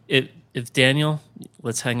 want Like, if Daniel,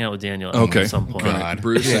 let's hang out with Daniel Okay. at some point. God.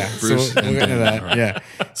 Bruce. yeah. Bruce. So we'll get into that. Yeah.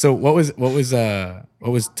 So what was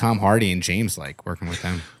Tom Hardy and James like working with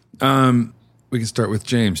them? We can start with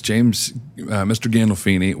James. James, Mr.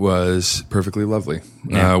 Gandolfini was perfectly lovely.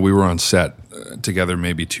 Yeah. We were on set together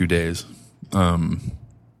maybe 2 days.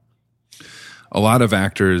 A lot of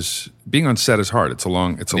actors, being on set is hard. It's a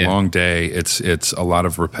long day. It's a lot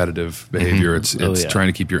of repetitive behavior. It's trying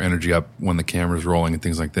to keep your energy up when the camera's rolling and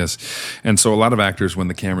things like this. And so a lot of actors, when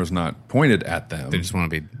the camera's not pointed at them, They just want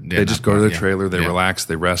to be. they just go to their trailer, they relax,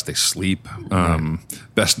 they rest, they sleep.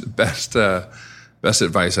 Best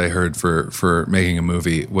advice I heard for making a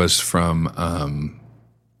movie was from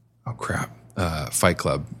Fight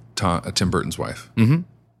Club, Tim Burton's wife. Mm-hmm.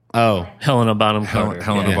 Oh, Helena Bonham Carter.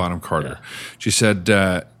 Helena Bonham Carter. Yeah. She said,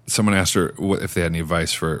 someone asked her if they had any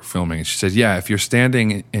advice for filming, and she said, yeah, if you're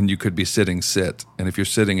standing and you could be sitting, sit. And if you're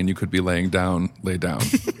sitting and you could be laying down, lay down.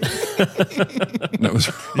 That was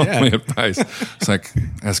her only advice. It's like,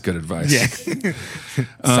 that's good advice. Yeah.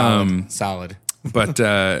 Solid. But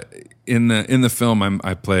in the film,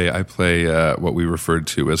 I play what we referred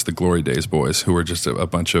to as the Glory Days boys, who were just a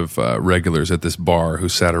bunch of regulars at this bar who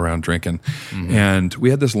sat around drinking, and we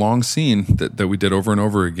had this long scene that we did over and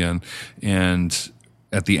over again. And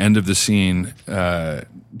at the end of the scene,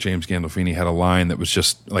 James Gandolfini had a line that was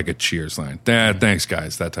just like a cheers line. Thanks,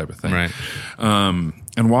 guys, that type of thing. Right.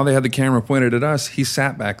 And while they had the camera pointed at us, he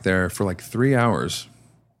sat back there for like 3 hours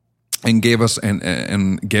and gave us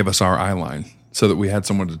our eye line, so that we had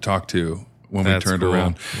someone to talk to when we turned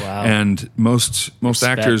around. Wow. And most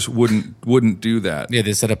actors wouldn't do that. Yeah,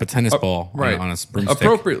 they set up a tennis ball right. on a broomstick.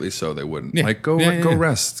 Appropriately so, they wouldn't. Yeah. Like go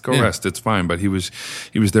rest, it's fine. But he was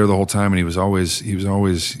there the whole time, and he was always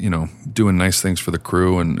doing nice things for the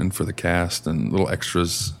crew and for the cast, and little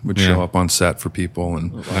extras would show up on set for people,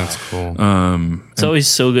 and That's cool. It's always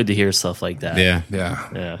so good to hear stuff like that.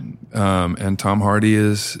 Yeah. and Tom Hardy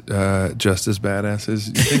is just as badass as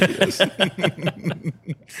you think he is.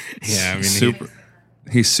 Yeah, I mean,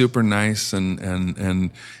 He's super nice,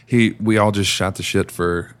 and we all just shot the shit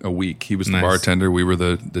for a week. He was the bartender, we were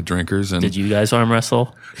the drinkers. And Did you guys arm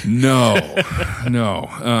wrestle? No.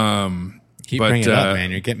 Keep bringing it up,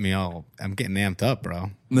 man. You're getting me all. I'm getting amped up,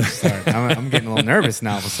 bro. Sorry. I'm getting a little nervous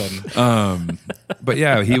now all of a sudden. But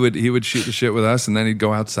yeah, he would shoot the shit with us, and then he'd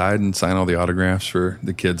go outside and sign all the autographs for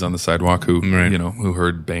the kids on the sidewalk who who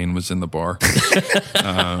heard Bane was in the bar.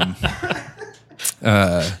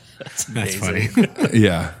 That's funny.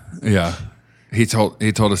 Yeah. He told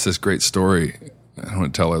us this great story. I don't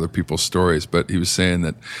want to tell other people's stories, but he was saying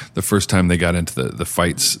that the first time they got into the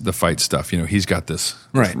fight stuff, he's got this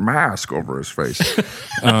mask over his face,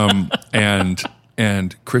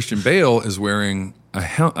 and Christian Bale is wearing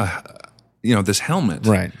this helmet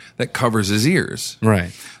that covers his ears.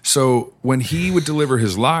 Right. So when he would deliver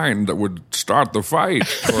his line that would start the fight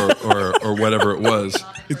or whatever it was,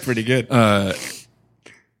 It's pretty good.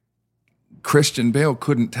 Christian Bale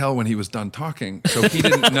couldn't tell when he was done talking, so he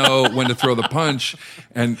didn't know when to throw the punch,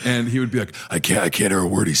 and he would be like, I can't hear a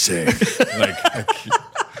word he's saying.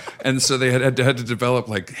 and so they had to develop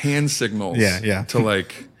like hand signals. Yeah. To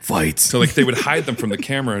like Fights. So like they would hide them from the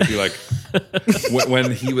camera and be like,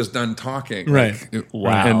 when he was done talking. Right.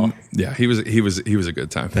 Wow. And yeah, he was a good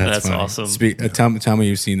time. That's funny. awesome. Tell me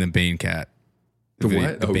you've seen the Bane cat. The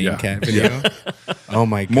what? The Oh, Bane yeah. cat video. Oh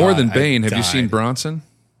my god. More than Bane, I have you seen died. Bronson?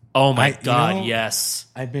 Oh my you God, know, yes.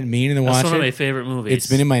 I've been meaning to That's watch one of my it. favorite movies. It's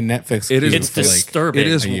been in my Netflix. It is- queue It's for, like, disturbing. It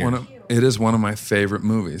is a year. one of my favorite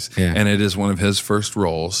movies. Yeah. And it is one of his first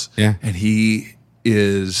roles. Yeah. And he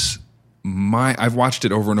is I've watched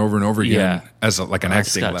it over and over and over again Yeah. as like an I just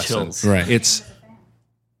acting got lesson. chills. Right.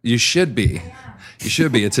 You should be.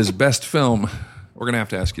 It's his best film. We're gonna have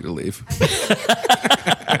to ask you to leave.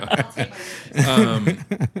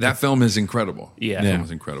 That film is incredible. Yeah. That film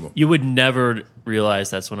is incredible. You would never realize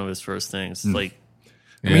that's one of his first things. Like,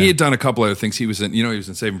 I mean, he had done a couple other things. He was in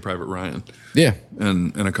Saving Private Ryan, Yeah.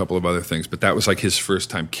 and a couple of other things. But that was like his first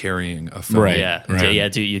time carrying a film. Right. yeah,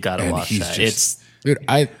 dude, you gotta And watch he's that. just- Dude,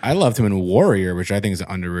 I loved him in Warrior, which I think is an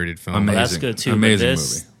underrated film. Amazing. That's good too. but Amazing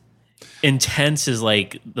this, movie. Intense is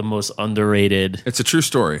like the most underrated. It's a true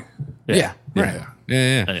story. Yeah. Yeah. Right.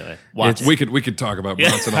 Yeah. Anyway, watch. We could talk about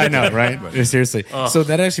Bronson. I know, right? Seriously. So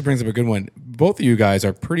that actually brings up a good one. Both of you guys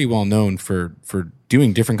are pretty well known for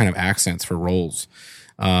doing different kind of accents for roles.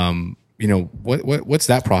 What's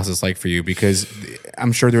that process like for you? Because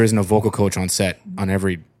I'm sure there isn't a vocal coach on set on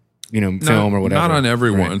every film or whatever. Not on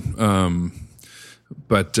everyone. Right.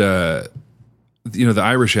 But the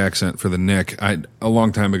Irish accent for the Nick, a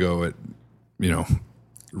long time ago,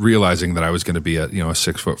 realizing that I was going to be a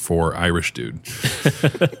 6'4" Irish dude,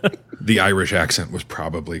 the Irish accent was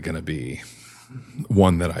probably going to be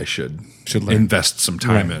one that I should learn. invest some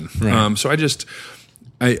time Right. in. Right. So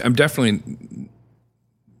I'm definitely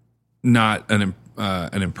not an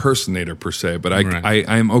impersonator per se, but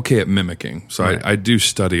I'm okay at mimicking. So I do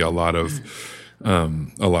study a lot of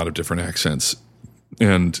different accents.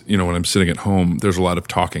 And when I'm sitting at home, there's a lot of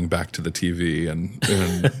talking back to the TV, and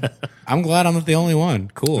I'm glad I'm not the only one.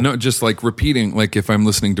 Cool. no, just like repeating. Like if I'm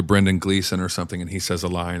listening to Brendan Gleeson or something, and he says a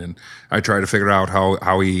line, and I try to figure out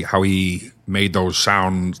how he made those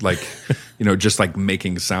sounds, like just like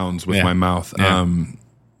making sounds with my mouth. Yeah.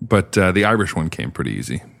 But the Irish one came pretty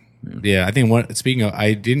easy. Yeah, I think speaking of,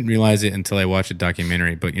 I didn't realize it until I watched a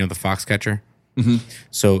documentary, but the Foxcatcher? Mm-hmm.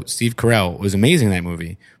 So Steve Carell was amazing in that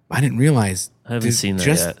movie. But I didn't realize. I haven't seen that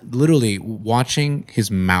just yet. literally watching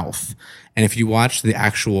his mouth. And if you watch the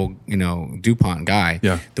actual, DuPont guy,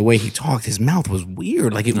 the way he talked, his mouth was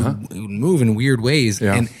weird. Like it would move in weird ways.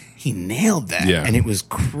 Yeah. And he nailed that. Yeah. And it was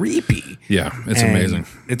creepy. Yeah, it's And amazing.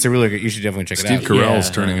 It's a really good, you should definitely check Steve it out. Carell's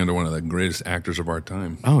Yeah. turning into one of the greatest actors of our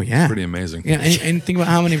time. Oh, yeah. It's pretty amazing. Yeah, and think about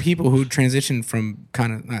how many people who transitioned from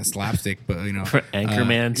kind of not slapstick, but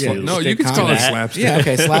Anchorman to No, you can call it that. slapstick. Yeah,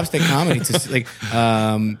 okay, slapstick comedy to like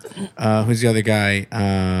who's the other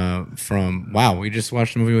guy from we just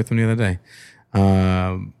watched a movie with him the other day.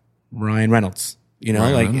 Ryan Reynolds.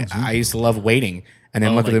 Ryan Reynolds, I used to love Waiting and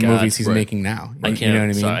then look at my the God. movies he's Right. making now. I can't. You know what I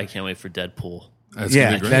mean? Sorry, I can't wait for Deadpool. That's Yeah,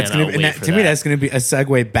 gonna be great. that's gonna Cannot be, and wait that, for to me. that. That's gonna be a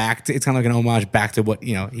segue back to. It's kind of like an homage back to what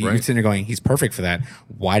you're Right. sitting there going, he's perfect for that.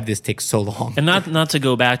 Why did this take so long? And not to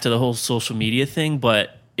go back to the whole social media thing,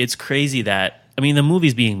 but it's crazy that the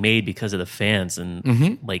movie's being made because of the fans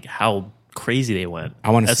and like how crazy they went.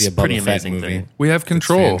 I want to That's see a a pretty Boba Fett amazing movie. thing. We have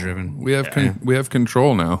control. fan-driven. We have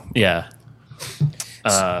control now. Yeah.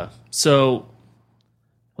 So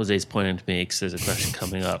Jose's pointing to me because there's a question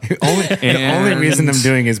coming up. The only reason I'm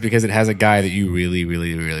doing is because it has a guy that you really,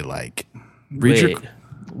 really, really like. Read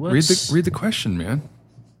Wait, read the question, man.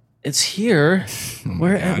 it's here.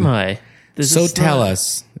 Where am I? So tell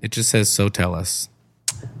us. It just says, so tell us.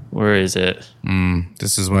 Where is it?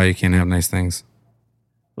 This is why you can't have nice things.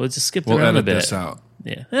 Well, just skip We'll around a edit bit. this out.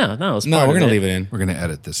 Yeah. No, it's No, part we're of going to leave it in. We're gonna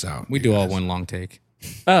edit this out. We do all one long take.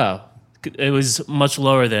 Oh, it was much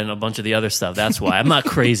lower than a bunch of the other stuff. That's why I'm not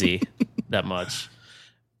crazy that much.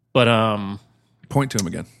 But Point to him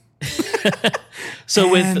again.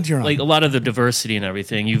 so And with you're on. like a lot of the diversity and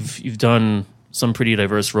everything, you've done some pretty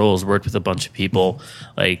diverse roles. Worked with a bunch of people.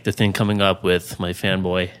 Like the thing coming up with my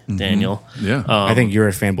fanboy Daniel. Yeah. I think you're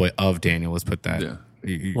a fanboy of Daniel. Let's put that. Yeah.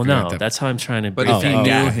 Well, no, that's how I'm trying to. but bring if you that knew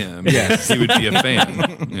back. him, he would be a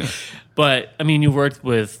fan. Yeah. But you worked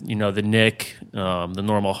with the Nick, the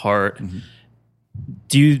Normal Heart.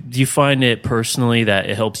 Do you find it personally that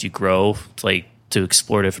it helps you grow, like to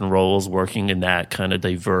explore different roles, working in that kind of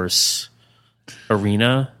diverse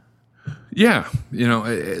arena? Yeah,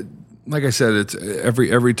 like I said, it's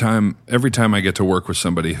every time I get to work with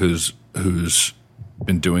somebody who's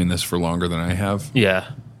been doing this for longer than I have,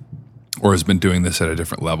 Yeah, or has been doing this at a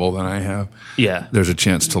different level than I have. yeah, There's a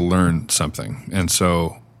chance to learn something, and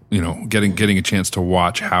so getting a chance to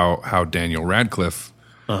watch how Daniel Radcliffe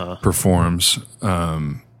performs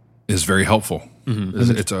is very helpful.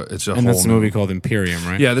 Mm-hmm. It's a and whole that's a movie called Imperium,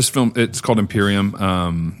 right? Yeah, this film, it's called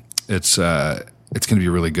Imperium. It's going to be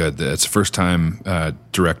really good. It's first time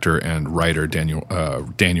director and writer Daniel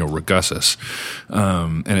Ragussis,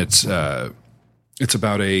 and it's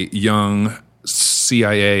about a young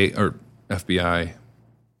CIA or FBI,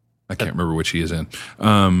 I can't remember which he is in,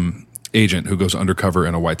 agent who goes undercover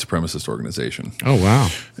in a white supremacist organization. Oh, wow.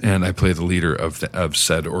 And I play the leader of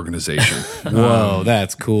said organization. Whoa,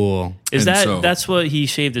 that's cool. That's what he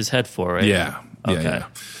shaved his head for, right? Yeah. Okay. Yeah.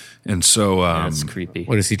 And so That's creepy.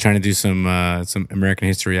 What is he trying to do? Some American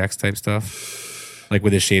History X type stuff, like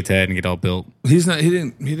with his shaved head and get all built. he's not. He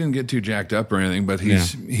didn't get too jacked up or anything, but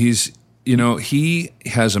he's he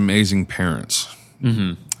has amazing parents,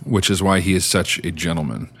 which is why he is such a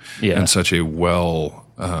gentleman and such a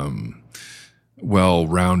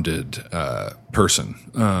well-rounded person.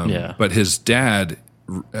 But his dad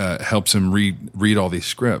helps him read all these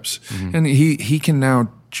scripts, and he can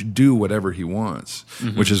now do whatever he wants,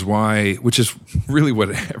 which is really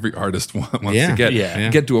what every artist wants to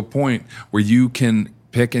get to a point where you can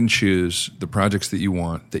pick and choose the projects that you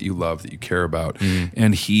want, that you love, that you care about,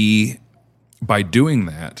 and he, by doing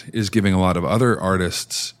that, is giving a lot of other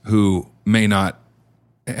artists who may not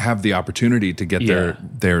have the opportunity to get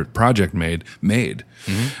their project made.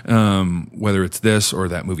 Whether it's this or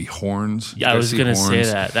that movie Horns. Yeah, I was going to say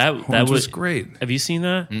that. That was great. Have you seen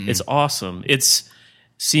that? It's awesome. It's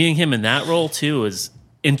seeing him in that role too is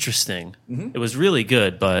interesting. It was really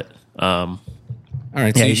good, but all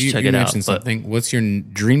right. So you you mentioned something. What's your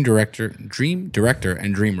dream director, and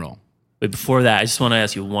dream role? But before that, I just want to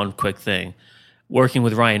ask you one quick thing. Working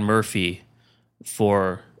with Ryan Murphy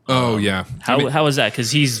for how is that?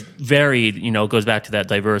 Because he's very goes back to that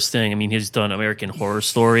diverse thing. I mean, he's done American Horror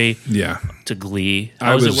Story, to Glee.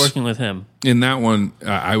 How was it working with him? In that one,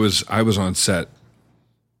 I was on set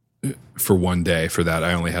for one day for that.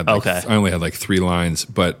 I only had like 3 lines,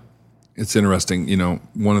 but it's interesting.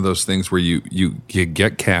 One of those things where you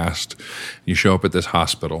get cast, you show up at this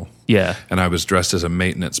hospital, and I was dressed as a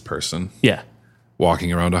maintenance person,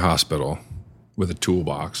 walking around a hospital with a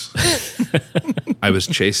toolbox. I was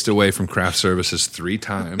chased away from craft services 3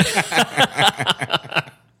 times. I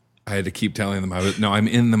had to keep telling them I'm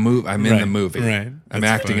in the movie. I'm in the movie. Right. I'm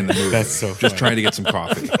acting in the movie. That's so just trying to get some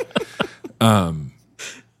coffee. And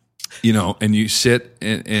you sit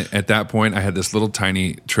at that point. I had this little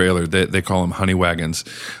tiny trailer that they call them honey wagons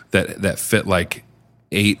that fit like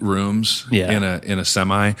 8 rooms in a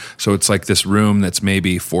semi. So it's like this room that's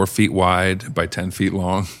maybe 4 feet wide by 10 feet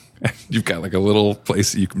long. You've got like a little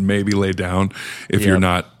place that you can maybe lay down if you're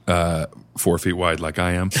not 4 feet wide like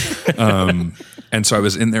I am. And so I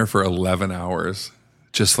was in there for 11 hours,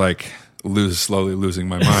 just like slowly losing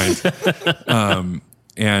my mind.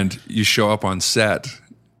 And you show up on set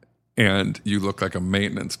and you look like a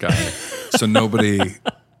maintenance guy. So nobody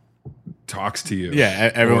talks to you.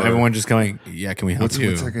 Yeah, everyone just going, can we help you?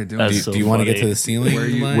 What's that guy doing? Do you want to get to the ceiling? Where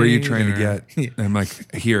are you trying to get? And I'm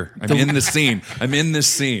like, here. I'm in the scene. I'm in this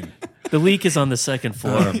scene. The leak is on the second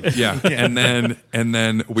floor. And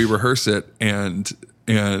then we rehearse it, and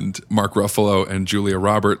Mark Ruffalo and Julia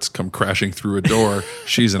Roberts come crashing through a door.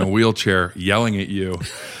 She's in a wheelchair, yelling at you.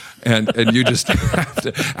 And you just have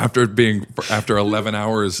to, after 11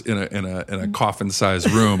 hours in a coffin-sized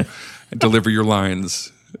room, deliver your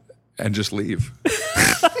lines and just leave.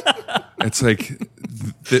 It's like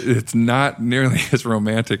it's not nearly as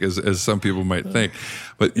romantic as some people might think,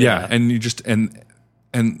 but and you just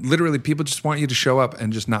and literally people just want you to show up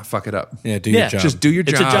and just not fuck it up. Yeah, do your job. Just do your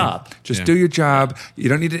job. It's a job. Just do your job. You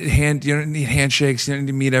don't need You don't need handshakes. You don't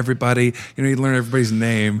need to meet everybody. You don't need to learn everybody's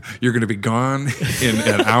name. You're going to be gone in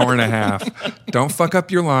an hour and a half. Don't fuck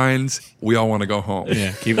up your lines. We all want to go home.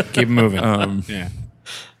 Yeah, keep moving.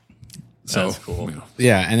 So that's cool.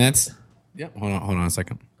 Yeah, and that's Hold on a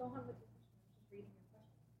second.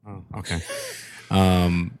 Oh, okay.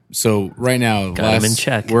 So right now, Got him in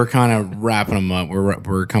check. We're kind of wrapping them up.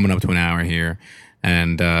 We're coming up to an hour here,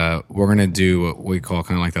 and we're gonna do what we call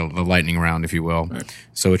kind of like the lightning round, if you will. Right.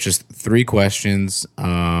 So it's just 3 questions.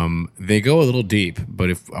 They go a little deep, but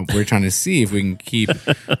if we're trying to see if we can keep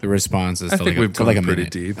the responses to like a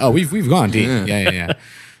minute. Deep. Oh, we've gone deep. Yeah.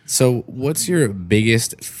 So, what's your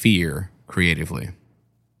biggest fear creatively?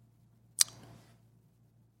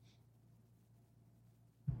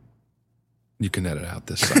 You can edit out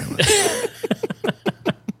this silence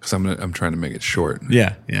because I'm trying to make it short.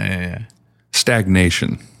 Yeah.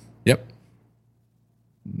 Stagnation. Yep.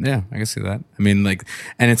 Yeah, I can see that. I mean, like,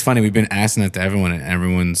 and it's funny. We've been asking that to everyone, and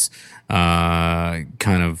everyone's kind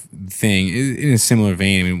of thing in a similar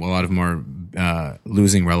vein. I mean, a lot of them are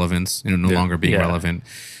losing relevance. No longer being relevant.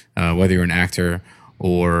 Whether you're an actor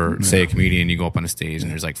or say a comedian, you go up on a stage and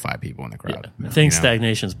there's like 5 people in the crowd. I think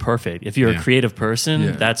stagnation is perfect. If you're a creative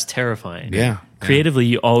person, that's terrifying. Yeah. Creatively,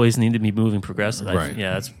 you always need to be moving progressive. Right.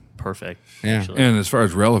 That's perfect. Yeah. Actually. And as far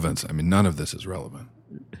as relevance, I mean, none of this is relevant,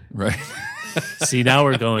 right? See, now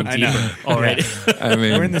we're going deeper already. I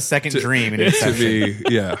mean, We're in the second dream. And to be,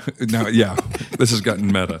 this has gotten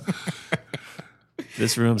meta.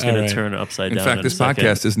 This room's going to turn upside In down. fact, this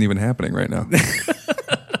podcast isn't even happening right now.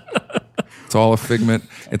 It's all a figment.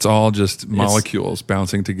 It's all just molecules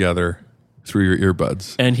bouncing together through your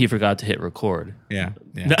earbuds. And he forgot to hit record. Yeah.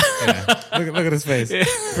 Look at his face.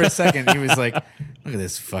 For a second, he was like, "Look at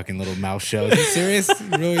this fucking little mouse show. Is he serious?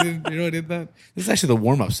 You really did that? This is actually the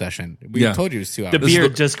warm up session. We told you it was 2 hours. The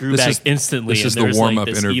beard just grew back instantly. This is and the warm up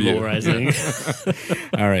this interview. Evil rising.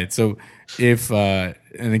 All right. So if and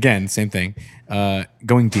again, same thing.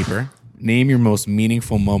 Going deeper, name your most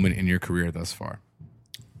meaningful moment in your career thus far.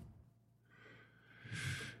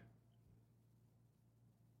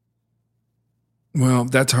 Well,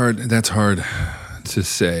 that's hard. That's hard to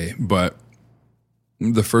say. But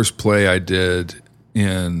the first play I did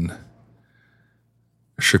in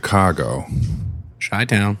Chicago,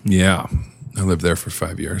 Chi-Town. yeah, I lived there for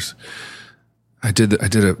 5 years. I did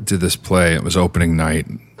this play. It was opening night.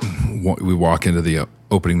 We walk into the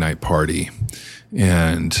opening night party,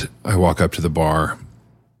 and I walk up to the bar,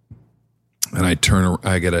 and I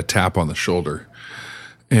get a tap on the shoulder,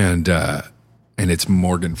 and it's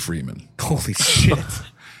Morgan Freeman. Holy shit.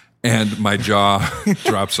 And my jaw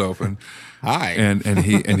drops open. Hi. And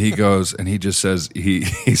he goes, and he just says, he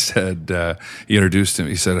said, he introduced him.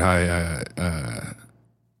 He said, "Hi,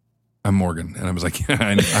 I'm Morgan." And I was like, "Yeah,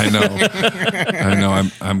 I know.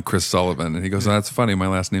 I'm Chris Sullivan." And he goes, "Oh, that's funny. My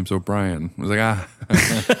last name's O'Brien." I was like,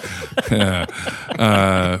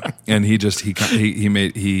 yeah. And he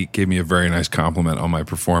gave me a very nice compliment on my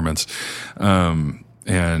performance.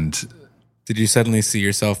 And did you suddenly see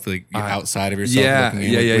yourself like you're outside of yourself? Yeah,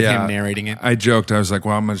 with him narrating it. I joked. I was like,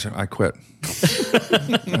 "Well, I quit.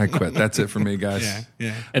 I quit. That's it for me, guys."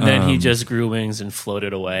 Yeah. And then he just grew wings and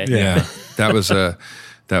floated away. Yeah, that was a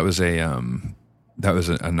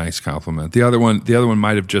nice compliment. The other one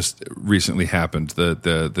might have just recently happened.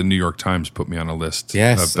 The New York Times put me on a list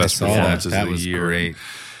of best performances that of the was year. Great.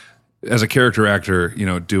 As a character actor,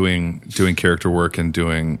 doing character work and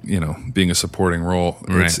doing, being a supporting role,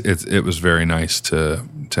 Right. it was very nice to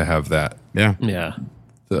have that. Yeah.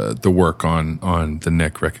 The work on the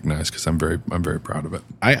Nick recognized, because I'm very proud of it.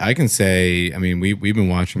 I can say, I mean, we've been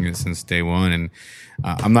watching it since day one, and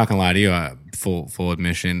I'm not gonna lie to you. Full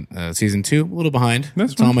admission, season 2 a little behind.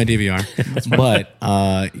 It's on my DVR,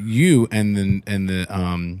 but you and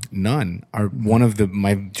the nun are one of two of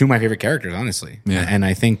my favorite characters, honestly. Yeah. And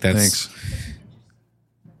I think that's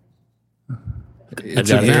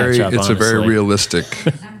It's a very realistic.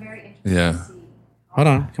 I'm very interested. Yeah. To see. Hold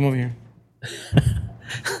on, come over here.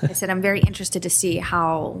 I said I'm very interested to see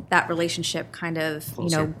how that relationship kind of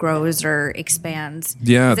grows or expands.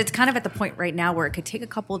 Yeah. 'Cause it's kind of at the point right now where it could take a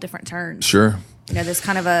couple of different turns. Sure. There's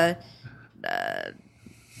kind of a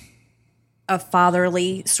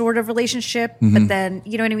fatherly sort of relationship, but then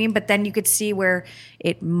you know what I mean. But then you could see where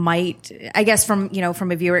it might, I guess, from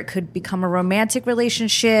a viewer, it could become a romantic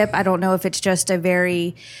relationship. I don't know if it's just a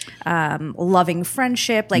very loving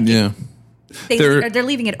friendship. Like, Yeah. they're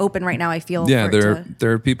leaving it open right now. I feel. Yeah, for it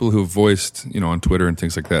there are people who voiced, on Twitter and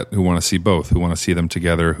things like that, who want to see both, who want to see them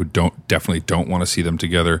together, who definitely don't want to see them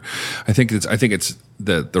together. I think it's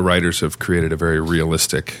that the writers have created a very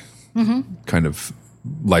realistic kind of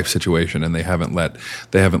life situation, and they haven't let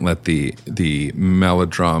the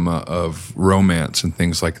melodrama of romance and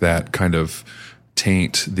things like that kind of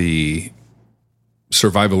taint the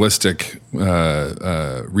survivalistic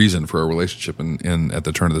reason for a relationship in at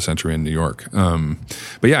the turn of the century in New York.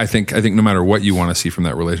 But yeah, I think no matter what you want to see from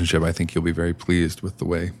that relationship, I think you'll be very pleased with the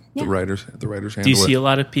way the writers handle it. Do you see a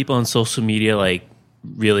lot of people on social media like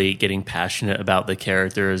really getting passionate about the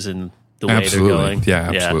characters and the way they're going?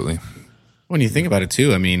 Yeah, absolutely. When you think about it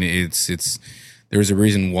too, I mean, it's there's a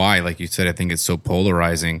reason why, like you said, I think it's so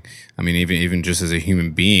polarizing. I mean, even just as a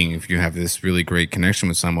human being, if you have this really great connection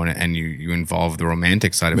with someone and you involve the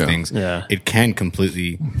romantic side of things, it can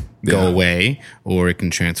completely go away or it can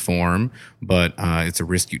transform, but it's a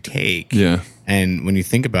risk you take. Yeah. And when you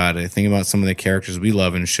think about it, think about some of the characters we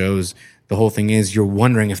love in shows the whole thing is you're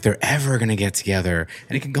wondering if they're ever going to get together,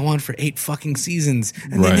 and it can go on for 8 fucking seasons,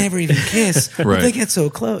 and they never even kiss, but they get so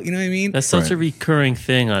close. You know what I mean? That's such a recurring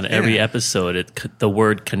thing on every episode. The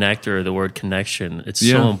word connector or the word connection. It's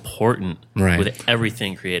so important with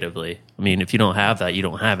everything creatively. I mean, if you don't have that, you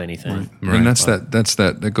don't have anything. Right. And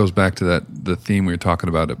that goes back to the theme we were talking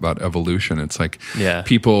about evolution. It's like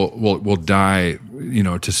people will die,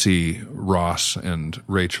 to see Ross and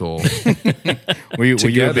Rachel. Were you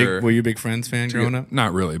a big Friends fan growing up?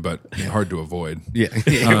 Not really, but hard to avoid. It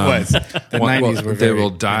was. The 90s were they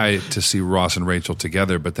will die to see Ross and Rachel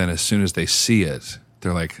together, but then as soon as they see it,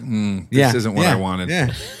 they're like, this isn't what I wanted.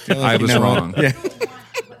 Yeah. I was wrong. Yeah.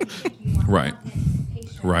 Right.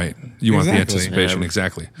 You want the anticipation,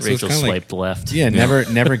 exactly. Rachel swiped left. Yeah,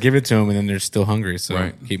 never give it to them, and then they're still hungry,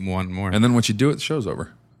 so keep wanting more. And then once you do it, the show's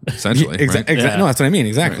over, essentially. Exactly. No, that's what I mean.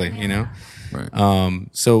 Exactly. Right.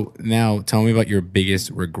 So now tell me about your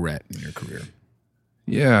biggest regret in your career.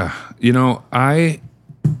 Yeah. I've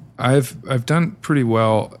done pretty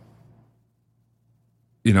well,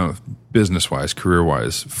 business-wise,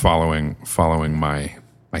 career-wise, following my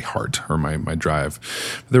heart or my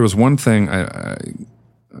drive. There was one thing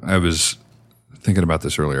I was thinking about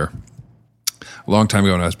this earlier. A long time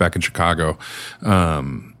ago when I was back in Chicago,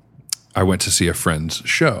 I went to see a friend's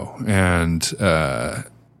show, and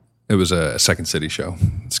it was a Second City show,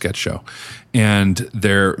 sketch show. And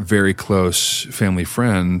their very close family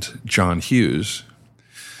friend, John Hughes,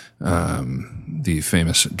 the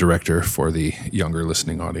famous director for the younger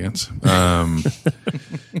listening audience,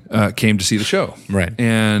 came to see the show. Right.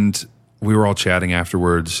 And we were all chatting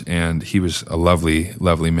afterwards, and he was a lovely,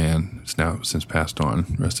 lovely man. He's now since passed on.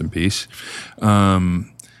 Rest in peace.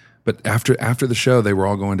 But after the show, they were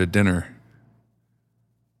all going to dinner.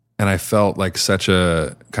 And I felt like such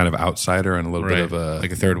a kind of outsider and a little bit of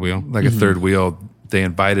like a third wheel. Like a third wheel. They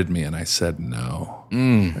invited me, and I said no.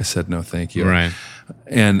 I said no, thank you. Right.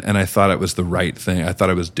 And I thought it was the right thing. I thought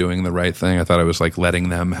I was doing the right thing. I thought I was like letting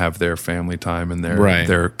them have their family time and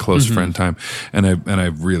their close friend time. And I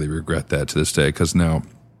really regret that to this day, because now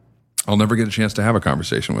I'll never get a chance to have a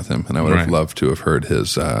conversation with him. And I would have loved to have heard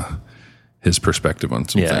his perspective on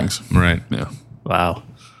some things. Right. Yeah. Wow.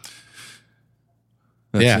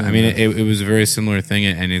 That's I mean, it was a very similar thing,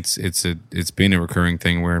 and it's been a recurring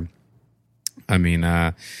thing where, I mean,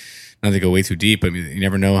 not to go way too deep, but you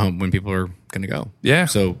never know when people are going to go. Yeah.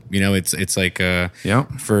 So, it's like,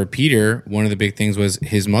 for Peter, one of the big things was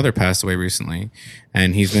his mother passed away recently,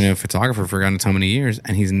 and he's been a photographer for God knows how many years,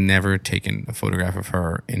 and he's never taken a photograph of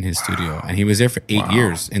her in his studio. And he was there for 8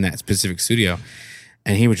 years in that specific studio.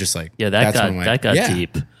 And he was just like, that got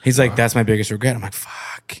deep. He's like, that's my biggest regret. I'm like,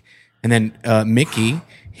 fuck. And then Mickey,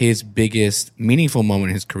 his biggest meaningful moment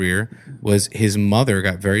in his career was his mother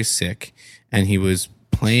got very sick, and he was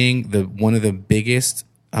playing one of the biggest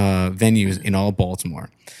venues in all of Baltimore.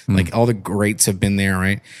 Like all the greats have been there,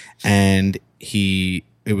 right? And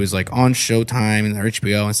it was like on Showtime and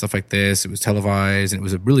HBO and stuff like this. It was televised, and it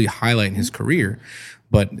was a really highlight in his career.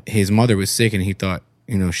 But his mother was sick, and he thought,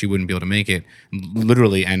 she wouldn't be able to make it,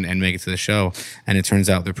 literally, and make it to the show. And it turns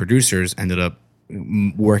out the producers ended up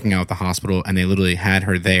working out at the hospital, and they literally had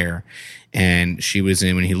her there. And she was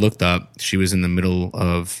when he looked up, she was in the middle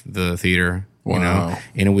of the theater,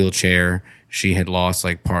 in a wheelchair. She had lost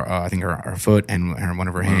like part, I think her foot and one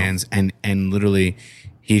of her hands. And literally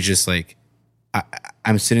he's just like,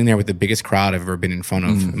 I'm sitting there with the biggest crowd I've ever been in front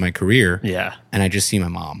of in my career. Yeah. And I just see my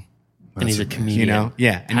mom. And he's a comedian.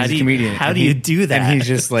 Yeah. And he's a comedian. How do you do that? And he's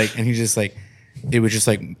just like, it was just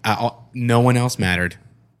like, no one else mattered.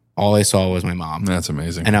 All I saw was my mom. That's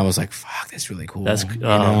amazing. And I was like, fuck, that's really cool. That's,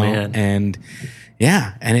 man. And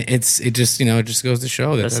and it just goes to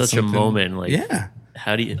show that that's such a moment. Like,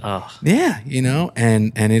 how do you, and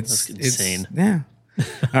it's insane.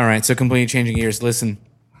 All right. So completely changing gears. Listen,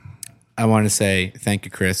 I want to say thank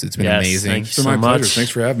you, Chris. It's been amazing. Thank you so my much. pleasure.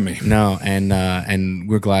 Thanks for having me. No, and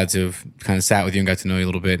we're glad to have kind of sat with you and got to know you a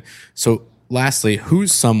little bit. So lastly,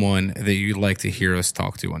 who's someone that you'd like to hear us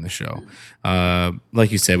talk to on the show?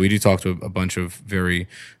 Like you said, we do talk to a bunch of very,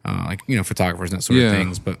 photographers and that sort of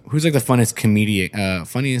things. But who's like the funniest comedic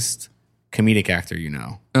actor you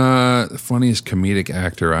know? The funniest comedic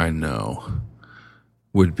actor I know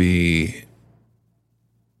would be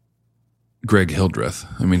Greg Hildreth.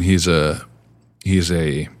 I mean, he's a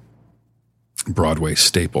Broadway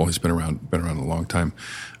staple. He's been around a long time.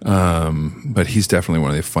 But he's definitely one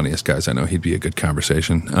of the funniest guys I know. He'd be a good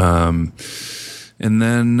conversation. And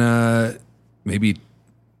then maybe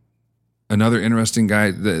another interesting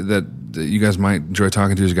guy that you guys might enjoy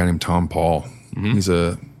talking to is a guy named Tom Paul. Mm-hmm.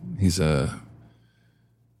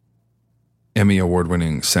 Emmy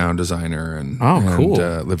award-winning sound designer, and cool.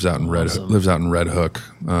 lives out in Red Hook.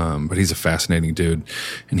 But he's a fascinating dude,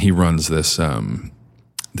 and he runs this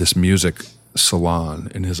this music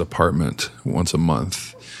salon in his apartment once a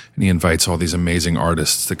month, and he invites all these amazing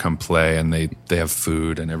artists to come play, and they have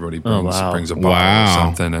food, and everybody brings a bottle or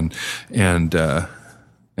something,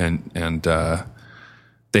 and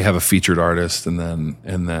they have a featured artist, and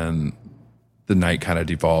then the night kind of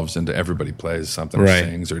devolves into everybody plays something, or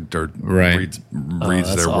sings, or reads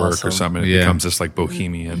their work awesome. or something. It becomes this like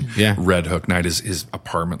bohemian Red Hook night. His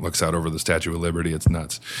apartment looks out over the Statue of Liberty. It's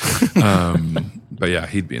nuts. But yeah,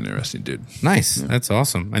 he'd be an interesting dude. Nice. Yeah. That's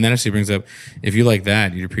awesome. And that actually brings up, if you like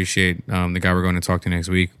that, you'd appreciate the guy we're going to talk to next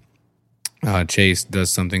week. Chase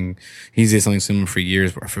does something. He's did something similar for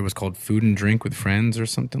years. If it was called Food and Drink with Friends or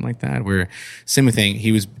something like that, where similar thing.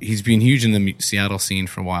 He's been huge in the Seattle scene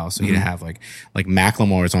for a while, so he'd have like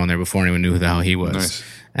Macklemore was on there before anyone knew who the hell he was, nice.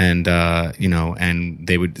 And and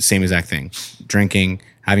they would same exact thing, drinking,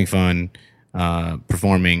 having fun,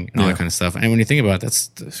 performing, and all that kind of stuff. And when you think about it,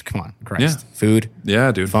 that's come on, Christ, food,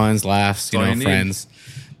 dude, funs, laughs, friends.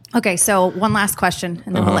 Okay, so one last question,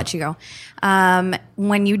 and then we'll let you go.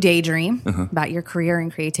 When you daydream about your career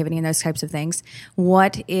and creativity and those types of things,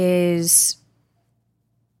 what is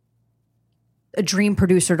a dream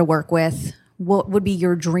producer to work with? What would be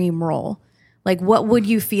your dream role? Like, what would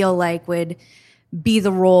you feel like would be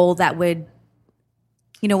the role that would,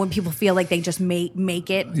 when people feel like they just make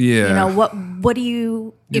it? Yeah. What do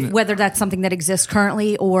you, whether that's something that exists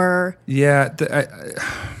currently or? Yeah.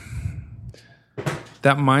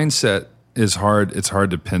 That mindset is hard. It's hard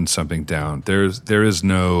to pin something down. There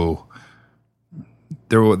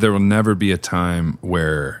will never be a time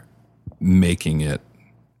where making it,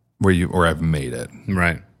 or I've made it.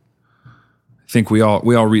 Right. I think we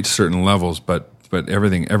all reach certain levels, but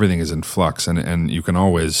everything is in flux, and you can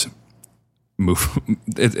always move.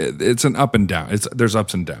 It's an up and down. There's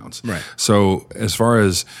ups and downs. Right. So as far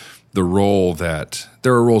as the role that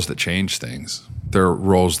there are roles that change things. There are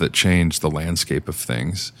roles that change the landscape of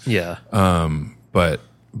things. Yeah. But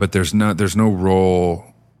there's no role.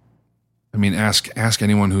 I mean, ask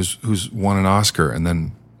anyone who's won an Oscar and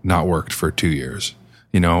then not worked for 2 years,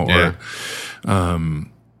 Yeah.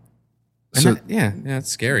 So it's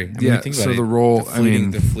scary. I mean, yeah. think about So it, the role.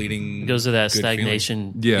 the fleeting It goes to that good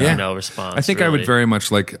stagnation. feeling. Response. I think I would very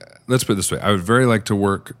much like. Let's put it this way. I would very like to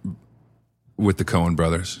work with the Coen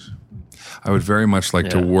brothers. I would very much like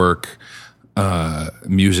to work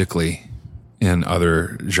musically in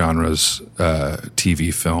other genres,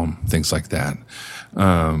 TV, film, things like that.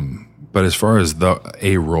 But as far as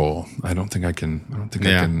a role, I don't think I can. I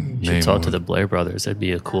can You should name talk one. to the Blair brothers. That'd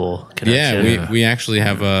be a cool connection. Yeah, we actually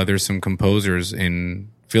have. There's some composers in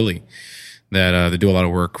Philly that they do a lot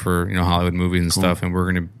of work for Hollywood movies and stuff, and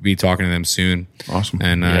we're going to be talking to them soon. Awesome.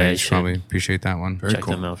 And Yeah, you you should should. probably appreciate that one. Very Check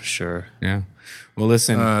cool. them out for sure. Yeah. Well,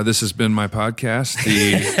 listen. This has been my podcast,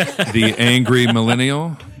 the Angry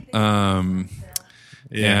Millennial. And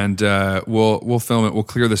we'll film it. We'll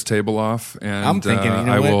clear this table off, and I'm thinking,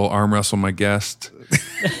 I will arm wrestle my guest.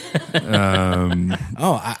 and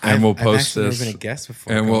we'll post I've this. never been a guest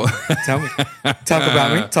before. And we'll tell me, talk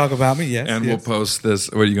about me. Talk about me. Yes. and we'll post this.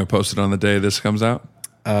 What are you going to post it on the day this comes out?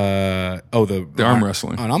 the arm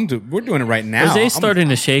wrestling. And we're doing it right now. Jose's starting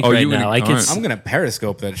to shake right you now. gonna- I could, all right. I'm gonna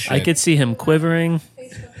periscope that shit. I could see him quivering.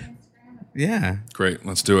 Yeah. Great,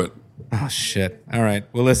 let's do it. Oh shit. All right.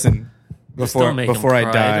 Well, listen. don't make him Before I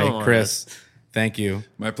cry. die, Don't wanna- Chris, thank you.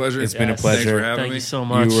 My pleasure. It's been a Yes. pleasure. Thanks for having Thank me. you so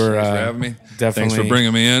much. You were Thanks for having me. definitely Thanks for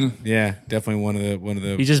bringing me in. Yeah, definitely one of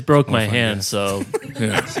the. He just broke my fun hand, guys. so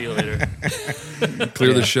Yeah. see you later.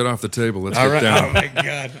 Clear this shit off the table. Let's All get right. down. Oh my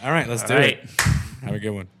god. All right. Let's do All right. it. Have a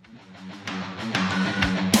good one.